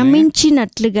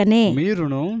క్షమించినట్లుగానే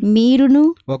మీరును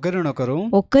ఒకరినొకరు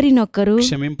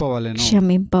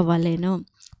క్షమింపవలెను.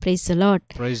 Praise the lord.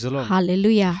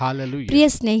 హల్లెలూయా. ప్రియ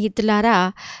స్నేహితులారా,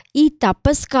 ఈ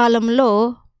తపస్ కాలంలో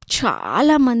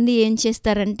చాలామంది ఏం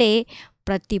చేస్తారంటే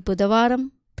ప్రతి బుధవారం,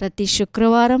 ప్రతి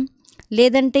శుక్రవారం,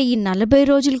 లేదంటే ఈ 40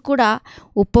 రోజులు కూడా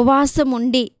ఉపవాసం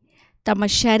ఉండి తమ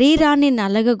శరీరాన్ని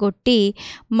నలగగొట్టి,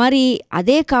 మరి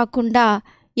అదే కాకుండా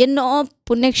ఎన్నో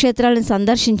పుణ్యక్షేత్రాలను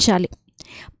సందర్శించాలి.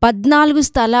 14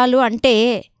 స్థలాలు అంటే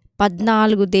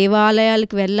 14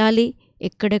 దేవాలయాలకు వెళ్ళాలి,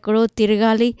 ఎక్కడెక్కడో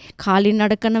తిరగాలి,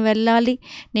 కాలినడకన వెళ్ళాలి,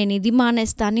 నేను ఇది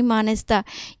మానేస్తా అని మానేస్తా,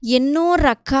 ఎన్నో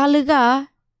రకాలుగా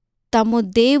తమ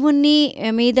దేవుని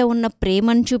మీద ఉన్న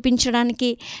ప్రేమను చూపించడానికి,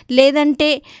 లేదంటే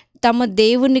తమ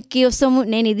దేవుని కోసము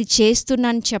నేను ఇది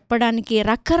చేస్తున్నాను చెప్పడానికి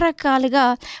రకరకాలుగా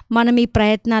మనం ఈ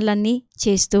ప్రయత్నాలన్నీ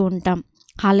చేస్తూ ఉంటాం.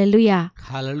 హల్లెలూయా,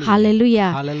 హల్లెలూయా.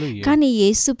 కానీ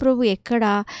యేసు ప్రభు ఎక్కడ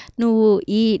నువ్వు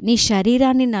నీ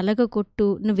శరీరాన్ని నలగొట్టు,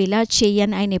 నువ్వు ఇలా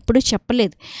చెయ్యని ఆయన ఎప్పుడూ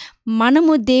చెప్పలేదు.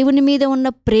 మనము దేవుని మీద ఉన్న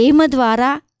ప్రేమ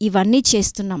ద్వారా ఇవన్నీ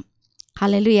చేస్తున్నాం.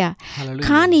 హల్లెలూయా.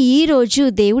 కానీ ఈరోజు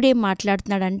దేవుడేం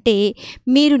మాట్లాడుతున్నాడంటే,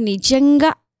 మీరు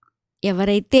నిజంగా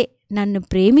ఎవరైతే నన్ను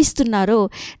ప్రేమిస్తున్నారో,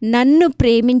 నన్ను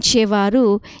ప్రేమించేవారు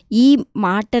ఈ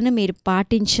మాటను మీరు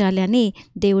పాటించాలి అని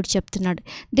దేవుడు చెప్తున్నాడు.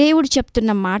 దేవుడు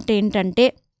చెప్తున్న మాట ఏంటంటే,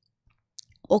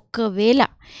 ఒకవేళ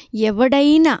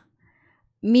ఎవడైనా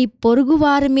మీ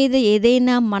పొరుగువారి మీద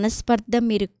ఏదైనా మనస్పర్ధ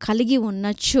మీరు కలిగి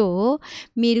ఉన్నచో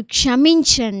మీరు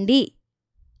క్షమించండి.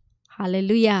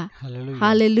 హల్లెలూయా,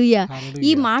 హల్లెలూయా. ఈ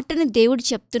మాటను దేవుడు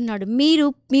చెప్తున్నాడు, మీరు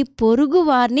మీ పొరుగు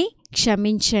వారిని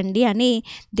క్షమించండి అని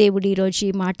దేవుడు ఈరోజు ఈ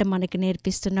మాట మనకు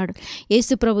నేర్పిస్తున్నాడు.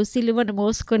 యేసు ప్రభు సిలువను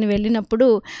మోసుకొని వెళ్ళినప్పుడు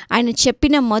ఆయన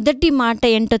చెప్పిన మొదటి మాట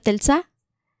ఏంటో తెలుసా?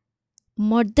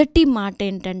 మొదటి మాట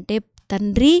ఏంటంటే,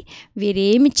 తండ్రి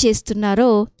వీరేమి చేస్తున్నారో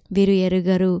వీరు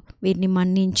ఎరుగరు, వీరిని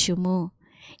మన్నించుము.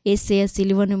 యేసయ్య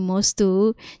సిలువను మోస్తూ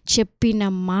చెప్పిన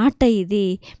మాట ఇది,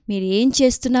 మీరు ఏం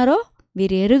చేస్తున్నారో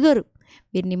వీరు ఎరుగరు,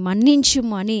 వీరిని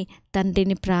మన్నించుము అని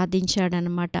తండ్రిని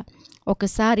ప్రార్థించాడనమాట.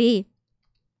 ఒకసారి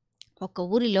ఒక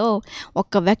ఊరిలో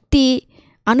ఒక వ్యక్తి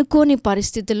అనుకోని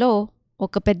పరిస్థితిలో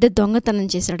ఒక పెద్ద దొంగతనం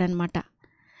చేశాడనమాట.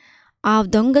 ఆ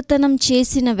దొంగతనం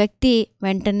చేసిన వ్యక్తి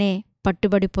వెంటనే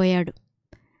పట్టుబడిపోయాడు.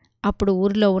 అప్పుడు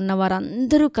ఊరిలో ఉన్న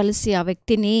వారందరూ కలిసి ఆ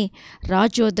వ్యక్తిని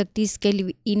రాజు వద్దకు తీసుకెళ్ళి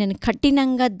ఈయనని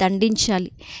కఠినంగా దండించాలి,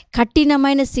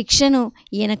 కఠినమైన శిక్షను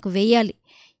ఈయనకు వేయాలి,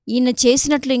 ఈయన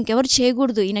చేసినట్లు ఇంకెవరు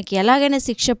చేయకూడదు, ఈయనకి ఎలాగైనా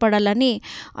శిక్ష పడాలని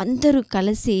అందరూ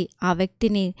కలిసి ఆ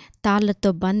వ్యక్తిని తాళ్లతో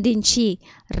బంధించి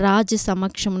రాజు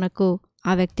సమక్షమునకు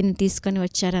ఆ వ్యక్తిని తీసుకొని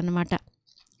వచ్చారన్నమాట.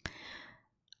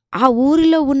 ఆ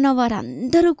ఊరిలో ఉన్న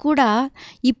వారందరూ కూడా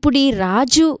ఇప్పుడు ఈ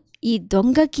రాజు ఈ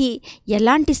దొంగకి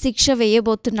ఎలాంటి శిక్ష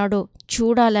వేయబోతున్నాడో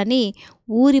చూడాలని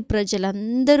ఊరి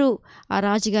ప్రజలందరూ ఆ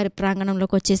రాజుగారి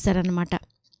ప్రాంగణంలోకి వచ్చేసారన్నమాట.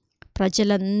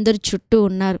 ప్రజలందరూ చుట్టూ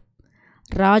ఉన్నారు.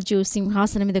 రాజు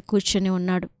సింహాసనం మీద కూర్చొని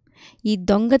ఉన్నాడు. ఈ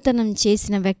దొంగతనం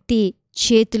చేసిన వ్యక్తి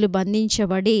చేతులు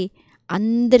బంధించబడి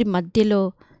అందరి మధ్యలో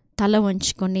తల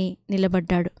వంచుకొని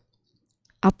నిలబడ్డాడు.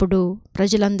 అప్పుడు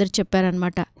ప్రజలందరూ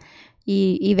చెప్పారనమాట,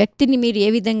 ఈ వ్యక్తిని మీరు ఏ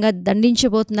విధంగా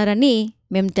దండించబోతున్నారని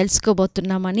మేము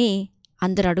తెలుసుకోబోతున్నామని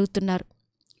అందరు అడుగుతున్నారు.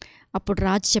 అప్పుడు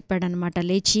రాజు చెప్పాడనమాట,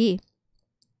 లేచి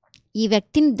ఈ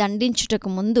వ్యక్తిని దండించుటకు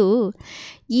ముందు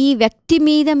ఈ వ్యక్తి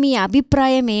మీద మీ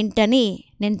అభిప్రాయం ఏంటని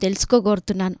నేను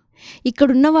తెలుసుకోగోరుతున్నాను.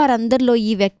 ఇక్కడున్న వారందరిలో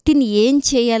ఈ వ్యక్తిని ఏం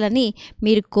చేయాలని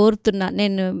మీరు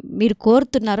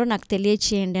కోరుతున్నారో నాకు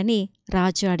తెలియచేయండి అని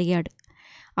రాజు అడిగాడు.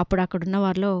 అప్పుడు అక్కడున్న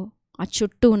వారిలో ఆ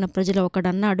చుట్టూ ఉన్న ప్రజలు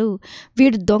ఒకడన్నాడు,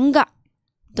 వీడు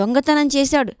దొంగతనం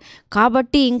చేశాడు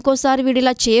కాబట్టి ఇంకోసారి వీడు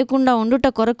ఇలా చేయకుండా ఉండుట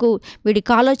కొరకు వీడి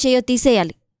కాలో చేయో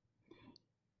తీసేయాలి,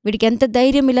 వీడికి ఎంత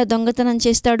ధైర్యం ఇలా దొంగతనం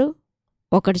చేస్తాడు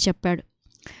ఒకడు చెప్పాడు.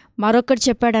 మరొకడు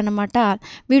చెప్పాడనమాట,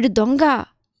 వీడు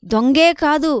దొంగే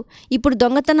కాదు, ఇప్పుడు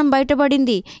దొంగతనం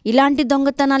బయటపడింది, ఇలాంటి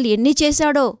దొంగతనాలు ఎన్ని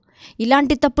చేశాడో,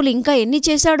 ఇలాంటి తప్పులు ఇంకా ఎన్ని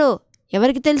చేశాడో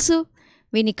ఎవరికి తెలుసు,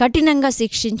 వీని కఠినంగా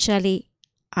శిక్షించాలి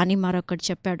అని మరొకడు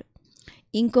చెప్పాడు.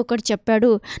 ఇంకొకటి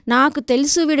చెప్పాడు, నాకు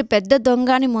తెలుసు వీడు పెద్ద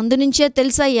దొంగ అని ముందు నుంచే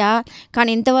తెలుసయ్యా,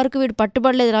 కానీ ఇంతవరకు వీడు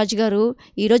పట్టుబడలేదు రాజుగారు,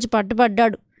 ఈరోజు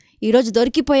పట్టుబడ్డాడు, ఈరోజు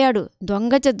దొరికిపోయాడు.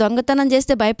 దొంగతనం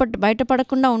చేస్తే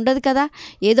బయటపడకుండా ఉండదు కదా,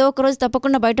 ఏదో ఒకరోజు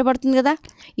తప్పకుండా బయటపడుతుంది కదా,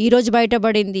 ఈరోజు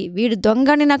బయటపడింది. వీడు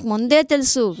దొంగని నాకు ముందే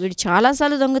తెలుసు, వీడు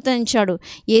చాలాసార్లు దొంగతనించాడు,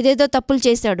 ఏదేదో తప్పులు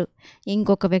చేశాడు.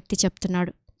 ఇంకొక వ్యక్తి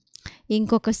చెప్తున్నాడు.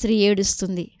 ఇంకొక స్త్రీ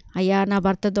ఏడుస్తుంది, అయ్యా నా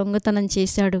భర్త దొంగతనం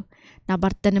చేశాడు, నా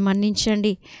భర్తని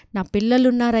మన్నించండి, నా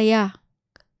పిల్లలున్నారయ్యా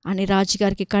అని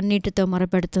రాజుగారికి కన్నీటితో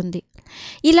మొరపెడుతుంది.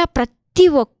 ఇలా ప్రతి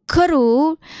ఒక్కరూ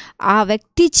ఆ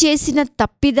వ్యక్తి చేసిన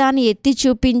తప్పిదాన్ని ఎత్తి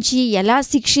చూపించి ఎలా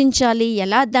శిక్షించాలి,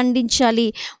 ఎలా దండించాలి,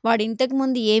 వాడు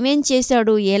ఇంతకుముందు ఏమేం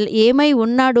చేశాడు, ఏమై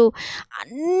ఉన్నాడు,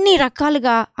 అన్ని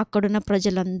రకాలుగా అక్కడున్న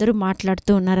ప్రజలందరూ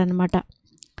మాట్లాడుతూ ఉన్నారనమాట.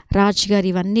 రాజుగారు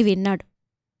ఇవన్నీ విన్నాడు.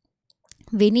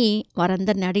 విని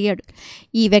వారందరిని అడిగాడు,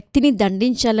 ఈ వ్యక్తిని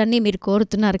దండించాలని మీరు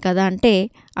కోరుతున్నారు కదా అంటే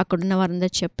అక్కడున్న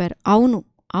వారందరూ చెప్పారు, అవును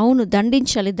అవును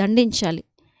దండించాలి దండించాలి.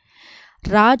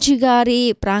 రాజుగారి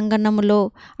ప్రాంగణంలో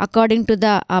అకార్డింగ్ టు ద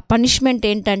పనిష్మెంట్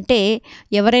ఏంటంటే,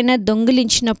 ఎవరైనా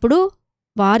దొంగిలించినప్పుడు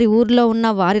వారి ఊర్లో ఉన్న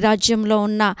వారి రాజ్యంలో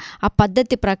ఉన్న ఆ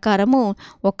పద్ధతి ప్రకారము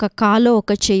ఒక కాలో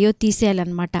ఒక చెయ్యో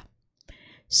తీసేయాలన్నమాట.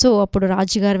 సో అప్పుడు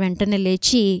రాజుగారు వెంటనే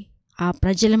లేచి ఆ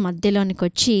ప్రజల మధ్యలోనికి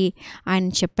వచ్చి ఆయన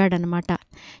చెప్పాడనమాట,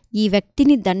 ఈ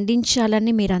వ్యక్తిని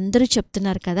దండించాలని మీరందరూ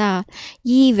చెప్తున్నారు కదా,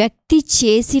 ఈ వ్యక్తి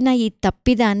చేసిన ఈ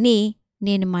తప్పిదాన్ని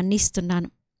నేను మన్నిస్తున్నాను.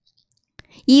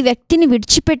 ఈ వ్యక్తిని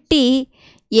విడిచిపెట్టి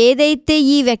ఏదైతే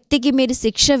ఈ వ్యక్తికి మీరు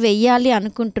శిక్ష వెయ్యాలి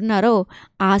అనుకుంటున్నారో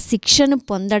ఆ శిక్షను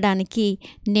పొందడానికి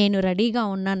నేను రెడీగా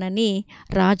ఉన్నానని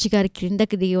రాజుగారి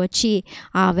క్రిందకి దిగి వచ్చి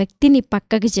ఆ వ్యక్తిని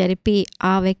పక్కకి జరిపి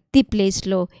ఆ వ్యక్తి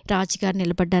ప్లేస్లో రాజుగారు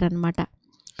నిలబడ్డారనమాట.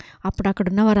 అప్పుడు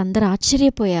అక్కడున్న వారందరూ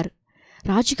ఆశ్చర్యపోయారు.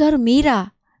 రాజుగారు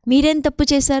మీరేం తప్పు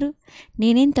చేశారు?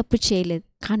 నేనేం తప్పు చేయలేదు,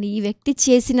 కానీ ఈ వ్యక్తి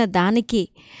చేసిన దానికి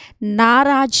నా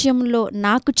రాజ్యంలో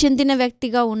నాకు చెందిన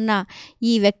వ్యక్తిగా ఉన్న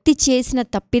ఈ వ్యక్తి చేసిన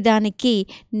తప్పిదానికి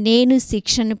నేను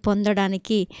శిక్షను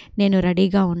పొందడానికి నేను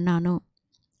రెడీగా ఉన్నాను.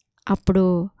 అప్పుడు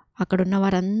అక్కడున్న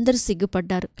వారందరూ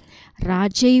సిగ్గుపడ్డారు.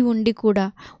 రాజై ఉండి కూడా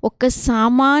ఒక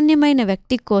సామాన్యమైన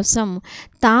వ్యక్తి కోసం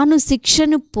తాను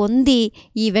శిక్షను పొంది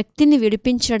ఈ వ్యక్తిని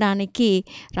విడిపించడానికి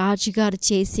రాజుగారు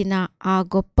చేసిన ఆ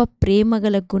గొప్ప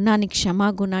ప్రేమగల గుణాన్ని,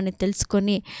 క్షమాగుణాన్ని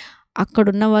తెలుసుకొని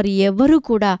అక్కడున్నవారు ఎవరూ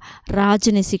కూడా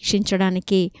రాజుని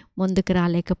శిక్షించడానికి ముందుకు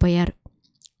రాలేకపోయారు.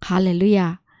 హల్లెలూయా,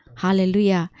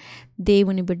 హల్లెలూయా.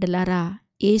 దేవుని బిడ్డలారా,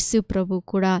 యేసు ప్రభు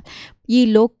కూడా ఈ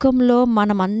లోకంలో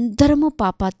మనమందరము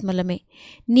పాపాత్ములమే,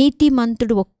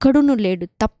 నీతిమంతుడు ఒక్కడునూ లేడు,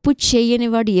 తప్పు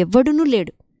చేయనివాడు ఎవడునూ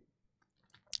లేడు.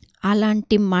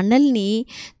 అలాంటి మనల్ని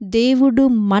దేవుడు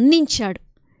మన్నించాడు.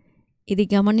 ఇది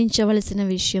గమనించవలసిన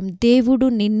విషయం. దేవుడు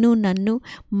నిన్ను నన్ను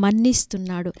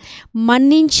మన్నిస్తున్నాడు.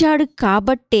 మన్నించాడు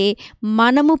కాబట్టే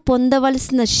మనము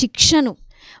పొందవలసిన శిక్షను,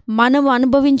 మనము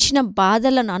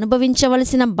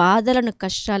అనుభవించవలసిన బాధలను,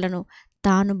 కష్టాలను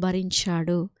తాను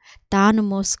భరించాడు, తాను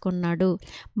మోసుకున్నాడు.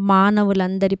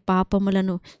 మానవులందరి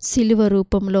పాపములను శిలువ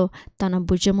రూపంలో తన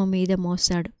భుజము మీద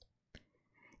మోసాడు.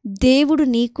 దేవుడు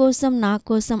నీ కోసం నా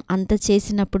కోసం అంత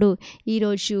చేసినప్పుడు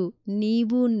ఈరోజు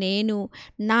నీవు నేను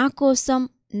నా కోసం,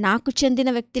 నాకు చెందిన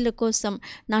వ్యక్తుల కోసం,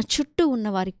 నా చుట్టూ ఉన్న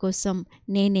వారి కోసం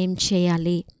నేనేం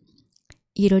చేయాలి?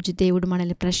 ఈరోజు దేవుడు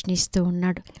మనల్ని ప్రశ్నిస్తూ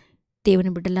ఉన్నాడు. దేవుని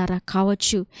బిడ్డలారా,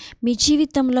 కావచ్చు మీ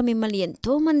జీవితంలో మిమ్మల్ని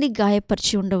ఎంతోమంది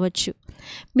గాయపరిచి ఉండవచ్చు,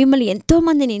 మిమ్మల్ని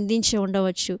ఎంతోమంది నిందించి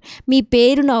ఉండవచ్చు, మీ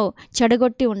పేరును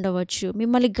చెడగొట్టి ఉండవచ్చు,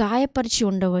 మిమ్మల్ని గాయపరిచి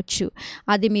ఉండవచ్చు.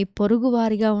 అది మీ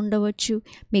పొరుగువారిగా ఉండవచ్చు,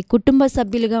 మీ కుటుంబ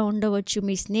సభ్యులుగా ఉండవచ్చు,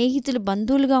 మీ స్నేహితులు,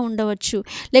 బంధువులుగా ఉండవచ్చు,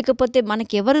 లేకపోతే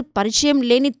మనకెవరు పరిచయం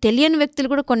లేని తెలియని వ్యక్తులు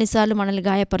కూడా కొన్నిసార్లు మనల్ని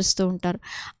గాయపరుస్తూ ఉంటారు.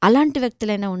 అలాంటి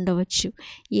వ్యక్తులైనా ఉండవచ్చు.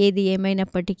 ఏది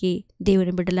ఏమైనప్పటికీ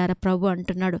దేవుని బిడ్డలారా, ప్రభు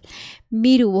అంటున్నాడు,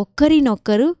 మీరు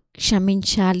ఒకరినొకరు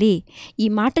క్షమించాలి. ఈ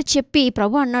మాట చెప్పి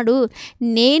ప్రభు అన్నాడు,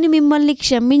 నేను మిమ్మల్ని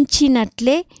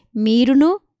క్షమించినట్లే మీరును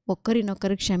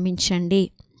ఒకరినొకరు క్షమించండి.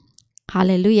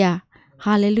 హల్లెలూయా,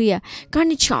 హల్లెలూయా.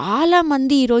 కానీ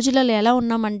చాలామంది ఈ రోజులలో ఎలా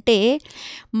ఉన్నామంటే,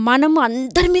 మనము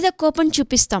అందరి మీద కోపం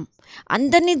చూపిస్తాం,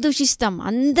 అందరినీ దూషిస్తాం,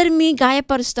 అందరినీ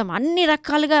గాయపరుస్తాం, అన్ని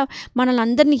రకాలుగా మనల్ని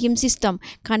అందరినీ హింసిస్తాం.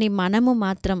 కానీ మనము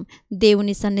మాత్రం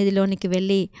దేవుని సన్నిధిలోనికి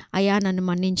వెళ్ళి, అయ్యా నన్ను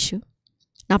మన్నించు,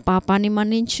 నా పాపాన్ని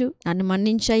మన్నించు, నన్ను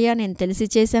మన్నించయ్యా, నేను తెలిసి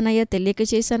చేశానయ్యా, తెలియక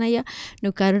చేశానయ్యా,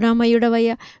 నువ్వు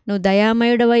కరుణామయుడవయ్యా, నువ్వు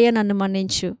దయామయుడవయ్యా, నన్ను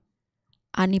మన్నించు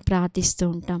అని ప్రార్థిస్తూ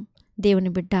ఉంటాం.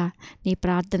 దేవుని బిడ్డ, నీ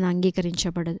ప్రార్థన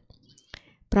అంగీకరించబడదు.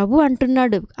 ప్రభు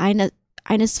అంటున్నాడు,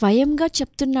 ఆయన స్వయంగా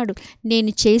చెప్తున్నాడు,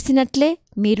 నేను చేసినట్లే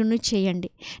మీరును చేయండి.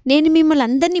 నేను మిమ్మల్ని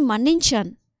అందరినీ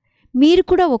మన్నించాను, మీరు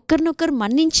కూడా ఒకరినొకరు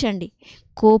మన్నించండి.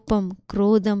 కోపం,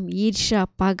 క్రోధం, ఈర్ష,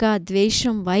 పగ,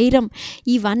 ద్వేషం, వైరం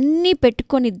ఇవన్నీ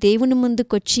పెట్టుకొని దేవుని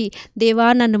ముందుకొచ్చి, దేవా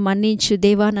నన్ను మన్నించు,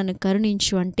 దేవా నన్ను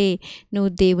కరుణించు అంటే నువ్వు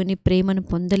దేవుని ప్రేమను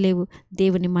పొందలేవు,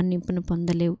 దేవుని మన్నింపును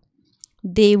పొందలేవు.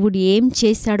 దేవుడు ఏం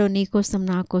చేశాడో నీకోసం,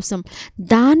 నా కోసం,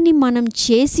 దాన్ని మనం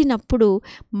చేసినప్పుడు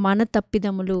మన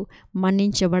తప్పిదములు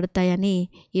మన్నించబడతాయని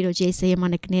ఈరోజు యేసయ్య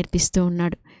మనకు నేర్పిస్తూ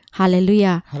ఉన్నాడు.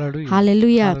 హల్లెలూయా, హల్లెలూయా,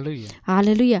 హల్లెలూయా, హల్లెలూయా.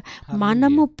 హల్లెలూయా.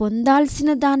 మనము పొందాల్సిన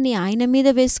దాన్ని ఆయన మీద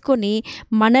వేసుకొని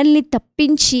మనల్ని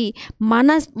తప్పించి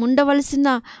మన ఉండవలసిన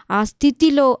ఆ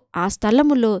స్థితిలో, ఆ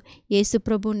స్థలములో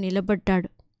యేసుప్రభు నిలబడ్డాడు.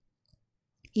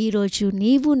 ఈరోజు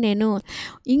నీవు నేను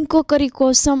ఇంకొకరి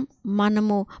కోసం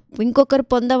మనము ఇంకొకరు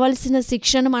పొందవలసిన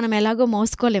శిక్షను మనం ఎలాగో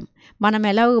మోసుకోలేం, మనం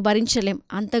ఎలాగో భరించలేం,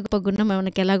 అంత గొప్ప గుణం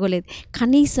మనకు ఎలాగో లేదు.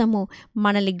 కనీసము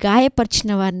మనల్ని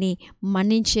గాయపరిచిన వారిని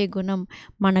మన్నించే గుణం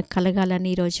మనకు కలగాలని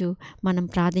ఈరోజు మనం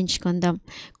ప్రార్థించుకుందాం.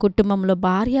 కుటుంబంలో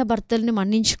భార్యాభర్తల్ని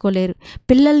మన్నించుకోలేరు,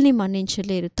 పిల్లల్ని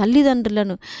మన్నించలేరు,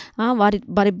 తల్లిదండ్రులను,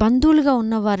 వారి బంధువులుగా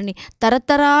ఉన్నవారిని,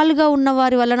 తరతరాలుగా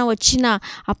ఉన్నవారి వలన వచ్చిన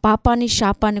ఆ పాపాన్ని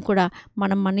శాపాన్ని కూడా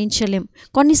మనం మన్నించలేం.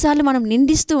 కొన్నిసార్లు మనం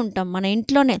నిందిస్తూ ఉంటాం మన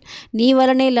ఇంట్లోనే, నీ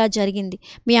వలనే ఇలా జరిగింది,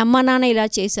 మీ అమ్మ నాన్న ఇలా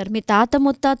చేశారు, మీ తాత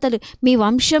ముత్తాతలు, మీ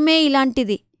వంశమే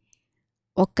ఇలాంటిది.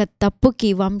 ఒక్క తప్పుకి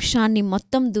వంశాన్ని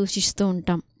మొత్తం దూషిస్తూ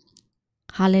ఉంటాం.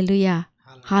 హల్లెలూయా,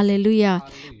 హల్లెలూయా.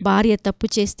 భార్య తప్పు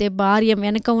చేస్తే భార్య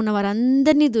వెనక ఉన్న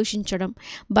వారందరినీ దూషించడం,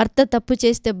 భర్త తప్పు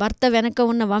చేస్తే భర్త వెనక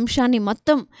ఉన్న వంశాన్ని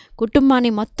మొత్తం,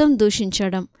 కుటుంబాన్ని మొత్తం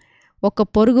దూషించడం. ఒక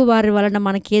పొరుగు వారి వలన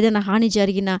మనకి ఏదైనా హాని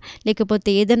జరిగినా, లేకపోతే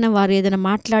ఏదైనా వారు ఏదైనా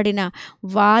మాట్లాడినా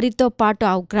వారితో పాటు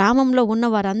ఆ గ్రామంలో ఉన్న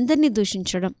వారందరినీ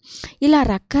దూషించడం. ఇలా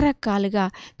రకరకాలుగా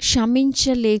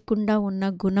క్షమించలేకుండా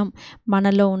ఉన్న గుణం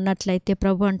మనలో ఉన్నట్లయితే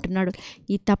ప్రభు అంటున్నాడు,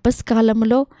 ఈ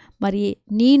తపస్కాలంలో మరి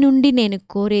నీ నుండి నేను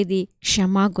కోరేది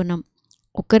క్షమాగుణం.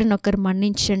 ఒకరినొకరు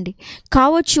మన్నించండి.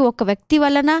 కావచ్చు ఒక వ్యక్తి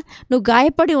వలన నువ్వు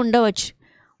గాయపడి ఉండవచ్చు,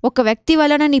 ఒక వ్యక్తి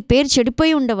వలన నీ పేరు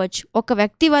చెడిపోయి ఉండవచ్చు, ఒక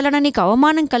వ్యక్తి వలన నీకు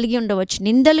అవమానం కలిగి ఉండవచ్చు,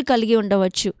 నిందలు కలిగి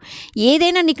ఉండవచ్చు,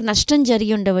 ఏదైనా నీకు నష్టం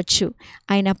జరిగి ఉండవచ్చు.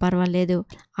 అయినా పర్వాలేదు,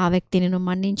 ఆ వ్యక్తిని నువ్వు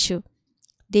మన్నించు.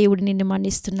 దేవుడు నిన్ను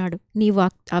మన్నిస్తున్నాడు. నీవు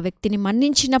ఆ వ్యక్తిని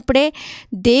మన్నించినప్పుడే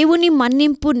దేవుని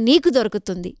మన్నింపు నీకు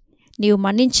దొరుకుతుంది. నీవు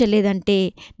మన్నించలేదంటే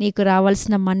నీకు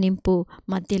రావాల్సిన మన్నింపు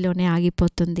మధ్యలోనే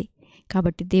ఆగిపోతుంది.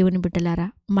 కాబట్టి దేవుని బిడ్డలారా,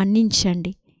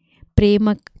 మన్నించండి.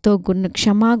 ప్రేమతో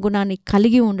క్షమాగుణాన్ని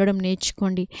కలిగి ఉండడం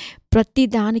నేర్చుకోండి.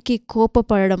 ప్రతిదానికి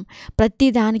కోపపడడం,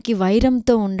 ప్రతిదానికి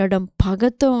వైరంతో ఉండడం,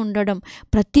 పగతో ఉండడం,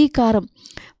 ప్రతీకారం,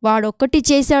 వాడొక్కటి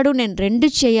చేశాడు నేను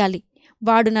 2 చేయాలి,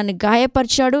 వాడు నన్ను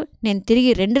గాయపరిచాడు నేను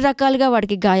తిరిగి 2 రకాలుగా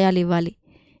వాడికి గాయాలు ఇవ్వాలి,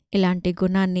 ఇలాంటి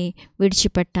గుణాన్ని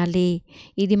విడిచిపెట్టాలి.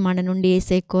 ఇది మన నుండి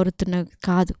యేసయ్య కోరుతున్న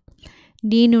కాదు,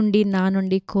 నీ నుండి నా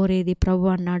నుండి కోరేది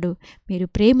ప్రభు అన్నాడు. మీరు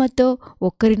ప్రేమతో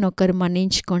ఒకరినొకరు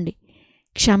మన్నించుకోండి,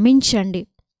 క్షమించండి.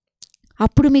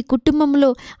 అప్పుడు మీ కుటుంబంలో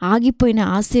ఆగిపోయిన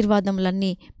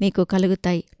ఆశీర్వాదములన్నీ మీకు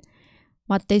కలుగుతాయి.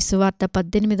 మత్తయి సువార్త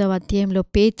 18వ అధ్యాయంలో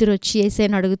పేతురు వచ్చి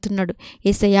యేసయ్యను అడుగుతున్నాడు,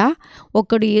 యేసయ్యా,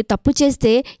 ఒకడు తప్పు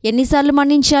చేస్తే ఎన్నిసార్లు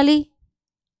మన్నించాలి?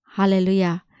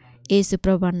 హల్లెలూయా. యేసు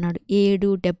ప్రభు అన్నాడు,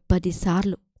 770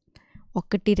 సార్లు.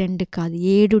 1, 2 కాదు,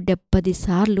 770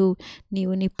 సార్లు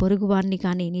నీవు నీ పొరుగువారిని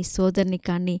కానీ నీ సోదరుని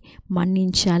కానీ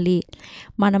మన్నించాలి.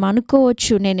 మనం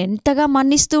అనుకోవచ్చు, నేను ఎంతగా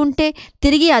మన్నిస్తూ ఉంటే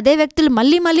తిరిగి అదే వ్యక్తులు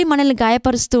మళ్ళీ మనల్ని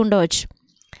గాయపరుస్తూ ఉండవచ్చు.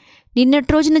 నిన్నటి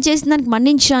రోజున చేసిన దానికి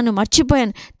మన్నించాను,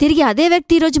 మర్చిపోయాను, తిరిగి అదే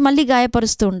వ్యక్తి ఈరోజు మళ్ళీ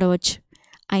గాయపరుస్తూ ఉండవచ్చు.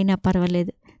 అయినా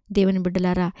పర్వాలేదు, దేవుని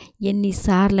బిడ్డలారా,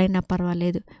 ఎన్నిసార్లైనా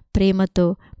పర్వాలేదు, ప్రేమతో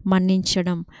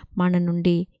మన్నించడం మన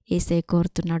నుండి యేసయ్య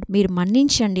కోరుతున్నాడు. మీరు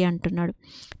మన్నించండి అంటున్నాడు.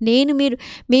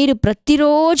 మీరు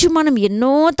ప్రతిరోజు మనం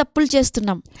ఎన్నో తప్పులు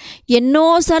చేస్తున్నాం.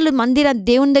 ఎన్నోసార్లు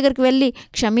దేవుని దగ్గరికి వెళ్ళి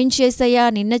క్షమించేసయ్యా,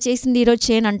 నిన్న చేసింది ఈరోజు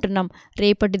చేయను అంటున్నాం.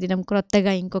 రేపటి దినం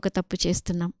క్రొత్తగా ఇంకొక తప్పు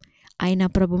చేస్తున్నాం. అయినా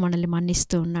ప్రభు మనల్ని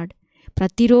మన్నిస్తూ ఉన్నాడు.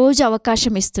 ప్రతిరోజు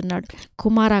అవకాశం ఇస్తున్నాడు.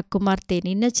 కుమార్తె,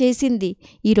 నిన్న చేసింది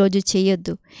ఈరోజు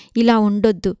చేయొద్దు, ఇలా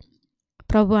ఉండొద్దు.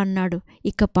 ప్రభు అన్నాడు,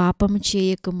 ఇక పాపం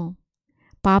చేయకుము.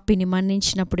 పాపిని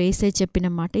మన్నించినప్పుడు యేసయ్య చెప్పిన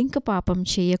మాట, ఇంకా పాపం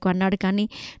చేయకు అన్నాడు. కానీ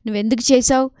నువ్వెందుకు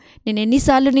చేశావు? నేను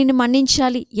ఎన్నిసార్లు నిన్ను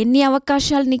మన్నించాలి, ఎన్ని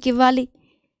అవకాశాలు నీకు ఇవ్వాలి?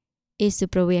 యేసు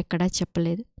ప్రభు ఎక్కడా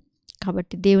చెప్పలేదు.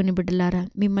 కాబట్టి దేవుని బిడ్డలారా,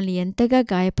 మిమ్మల్ని ఎంతగా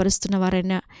గాయపరుస్తున్న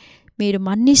వారైనా మీరు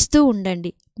మన్నిస్తూ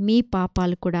ఉండండి, మీ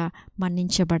పాపాలు కూడా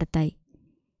మన్నించబడతాయి.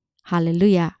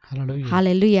 హల్లెలూయా,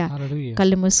 హల్లెలూయా.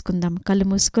 కళ్ళు మూసుకుందాం. కళ్ళు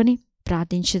మూసుకొని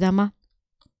ప్రార్థించుదామా.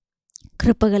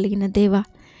 కృపగలిగిన దేవా,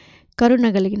 కరుణ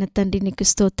కలిగిన తండ్రి, నీకు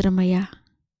స్తోత్రమయ్యా.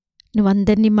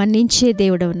 నువ్వందరినీ మన్నించే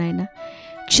దేవుడవు నాయన,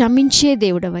 క్షమించే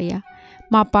దేవుడవయ్యా.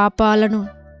 మా పాపాలను,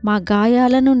 మా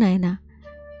గాయాలను నాయన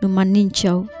నువ్వు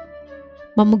మన్నించావు,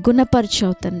 మమ్ము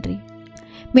గుణపరిచావు తండ్రి.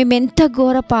 మేమెంత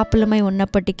ఘోర పాపలమై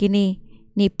ఉన్నప్పటికీ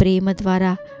నీ ప్రేమ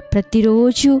ద్వారా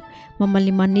ప్రతిరోజు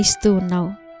మమ్మల్ని మన్నిస్తూ ఉన్నావు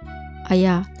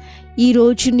అయ్యా.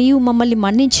 ఈరోజు నీవు మమ్మల్ని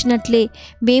మన్నించినట్లే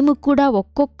మేము కూడా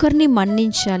ఒక్కొక్కరిని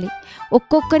మన్నించాలి.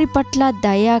 ఒక్కొక్కరి పట్ల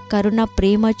దయ, కరుణ,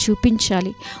 ప్రేమ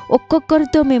చూపించాలి.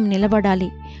 ఒక్కొక్కరితో మేము నిలబడాలి.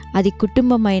 అది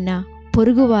కుటుంబమైనా,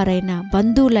 పొరుగువారైనా,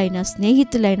 బంధువులైనా,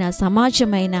 స్నేహితులైనా,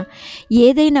 సమాజమైనా,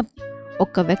 ఏదైనా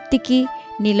ఒక వ్యక్తికి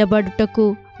నిలబడుటకు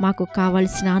మాకు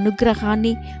కావలసిన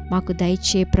అనుగ్రహాన్ని మాకు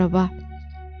దయచే ప్రభా.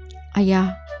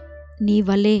 అయ్యా, నీ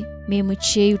వలే మేము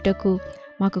చేయుటకు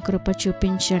మాకు కృప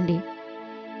చూపించండి.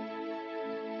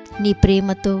 నీ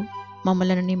ప్రేమతో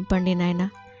మమ్మలను నింపండి నాయన.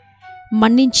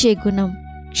 మన్నించే గుణం,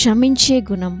 క్షమించే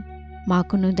గుణం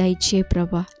మాకును దయచే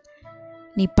ప్రభా.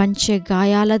 నీ పంచే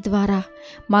గాయాల ద్వారా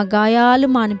మా గాయాలు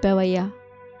మానిపావయ్యా.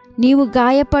 నీవు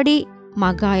గాయపడి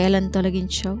మా గాయాలను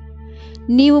తొలగించావు.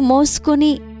 నీవు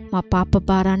మోసుకొని మా పాప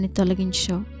భారాన్ని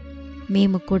తొలగించావు.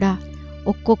 మేము కూడా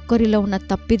ఒక్కొక్కరిలో ఉన్న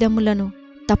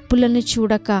తప్పులను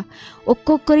చూడక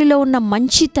ఒక్కొక్కరిలో ఉన్న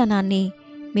మంచితనాన్ని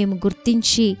మేము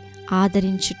గుర్తించి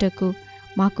ఆదరించుటకు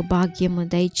మాకు భాగ్యము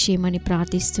దయచేయమని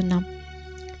ప్రార్థిస్తున్నాం.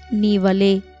 నీ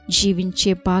వలే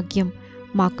జీవించే భాగ్యం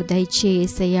మాకు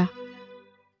దయచేయేసయ్యా.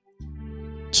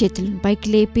 చేతులను పైకి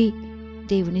లేపి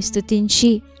దేవుని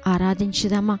స్తుతించి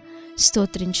ఆరాధించుదామా,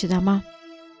 స్తోత్రించుదామా.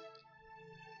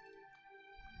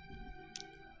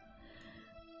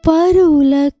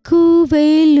 పరులకు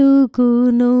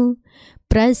వెలుగును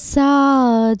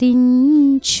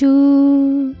ప్రసాదించు,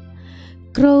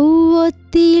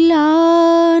 క్రొవ్వొత్తిలా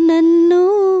నన్ను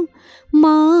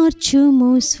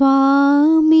మార్చుము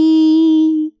స్వామి,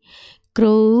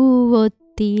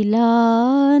 క్రొవ్వొత్తిలా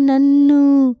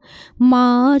నన్ను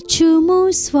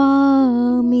మార్చుము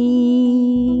స్వామి.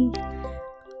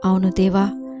 అవును దేవా,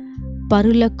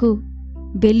 పరులకు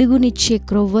వెలుగునిచ్చే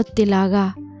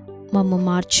క్రొవ్వొత్తిలాగా మమ్ము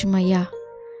మార్చుమయ్యా.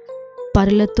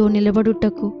 పరులతో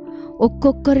నిలబడుటకు,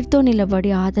 ఒక్కొక్కరితో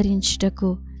నిలబడి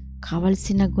ఆదరించుటకు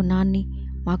కావలసిన గుణాన్ని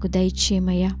మాకు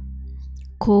దయచేయమయ్యా.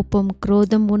 కోపం,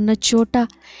 క్రోధం ఉన్న చోట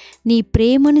నీ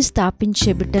ప్రేమను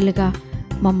స్థాపించే బిడ్డలుగా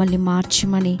మమ్మల్ని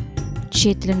మార్చుమని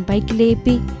చేతులను పైకి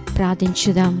లేపి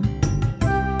ప్రార్థించుదాం.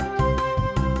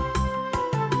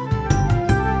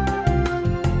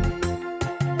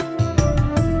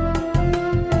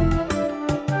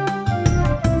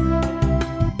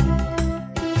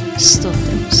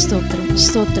 స్తోత్రం, స్తోత్రం,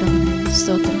 స్తోత్రం,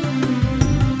 స్తోత్రం.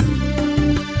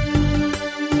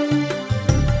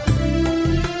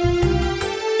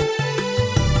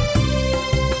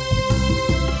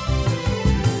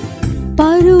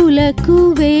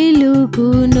 పరులకు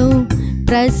వెలుగును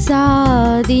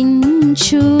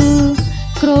ప్రసాదించు,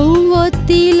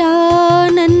 క్రొవ్వొత్తిలా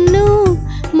నన్ను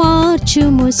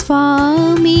మార్చుము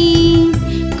స్వామి,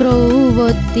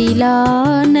 క్రొవ్వొత్తిలా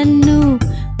నన్ను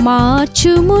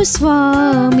మార్చుము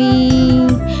స్వామి.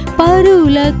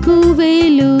 పరులకు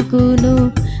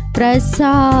వెలుగును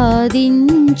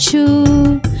ప్రసాదించు,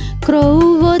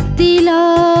 క్రొవ్వొత్తిలా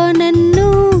నన్ను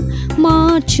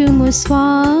మార్చుము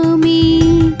స్వామి,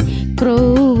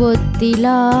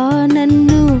 క్రొవ్వొత్తిలా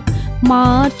నన్ను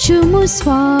మార్చుము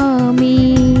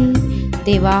స్వామి.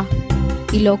 దేవా,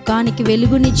 ఈ లోకానికి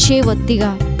వెలుగునిచ్చే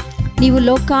ఒత్తిగా నీవు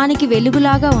లోకానికి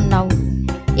వెలుగులాగా ఉన్నావు.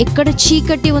 ఎక్కడ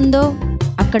చీకటి ఉందో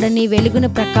అక్కడ నీ వెలుగును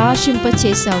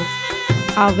ప్రకాశింపచేశావు.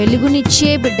 ఆ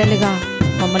వెలుగునిచ్చే బిడ్డలుగా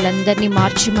మమ్మల్ని అందరినీ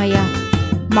మార్చుమయ్యా.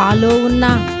 మాలో ఉన్న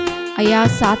అయా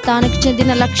సాతానుకు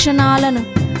చెందిన లక్షణాలను,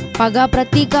 పగ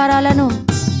ప్రతీకారాలను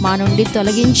మా నుండి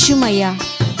తొలగించుమయ్యా.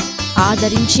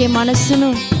 ఆదరించే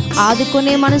మనస్సును,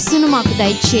 ఆదుకునే మనస్సును మాకు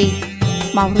దయచేయి.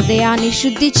 మా హృదయాన్ని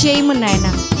శుద్ధి చేయము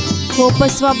నాయన. కోప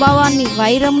స్వభావాన్ని,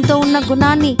 వైరంతో ఉన్న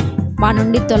గుణాన్ని మా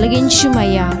నుండి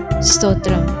తొలగించుమయ్యా.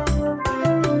 స్తోత్రం.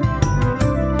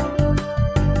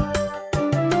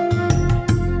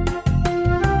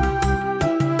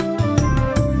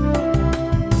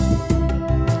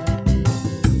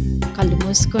 కళ్ళు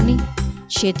మూసుకొని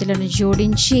చేతులను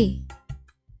జోడించి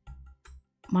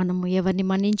మనము ఎవరిని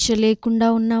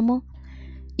మన్నించలేకుండా ఉన్నామో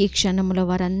ఈ క్షణంలో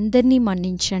వారందరినీ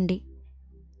మన్నించండి.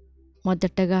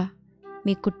 మొదటగా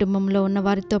మీ కుటుంబంలో ఉన్న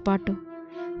వారితో పాటు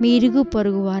మీ ఇరుగు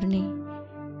పొరుగు వారిని,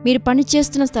 మీరు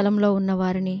పనిచేస్తున్న స్థలంలో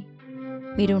ఉన్నవారిని,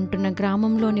 మీరు ఉంటున్న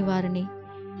గ్రామంలోని వారిని,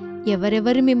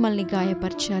 ఎవరెవరు మిమ్మల్ని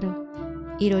గాయపరిచారో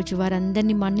ఈరోజు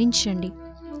వారందరినీ మన్నించండి,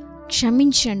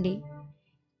 క్షమించండి.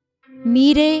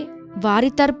 మీరే వారి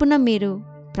తరపున మీరు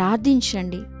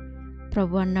ప్రార్థించండి.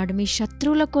 ప్రభు అన్నాడు, మీ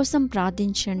శత్రువుల కోసం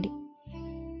ప్రార్థించండి.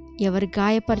 ఎవరు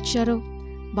గాయపరిచారో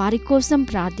వారి కోసం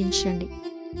ప్రార్థించండి.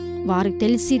 వారు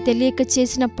తెలిసి తెలియక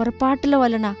చేసిన పొరపాటుల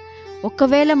వలన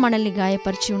ఒకవేళ మనల్ని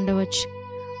గాయపరిచి ఉండవచ్చు.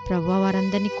 ప్రభు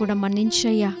వారందరినీ కూడా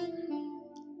మన్నించయ్యా.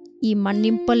 ఈ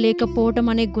మన్నింపలేకపోవటం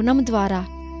అనే గుణం ద్వారా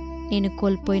నేను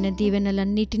కోల్పోయిన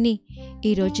దీవెనలన్నిటినీ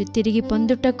ఈరోజు తిరిగి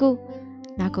పొందుటకు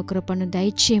నాకు కృపను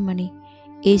దయచేయమని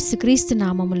యేసుక్రీస్తు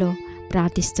నామములో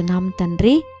ప్రార్థిస్తున్నాం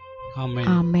తండ్రి.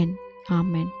 Amen,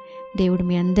 amen. దేవుడు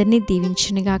మీ అందరినీ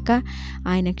దీవించునుగాక.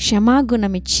 ఆయన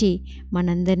క్షమాగుణమిచ్చి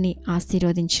మనందరినీ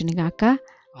ఆశీర్వదించునుగాక.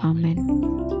 ఆమెన్.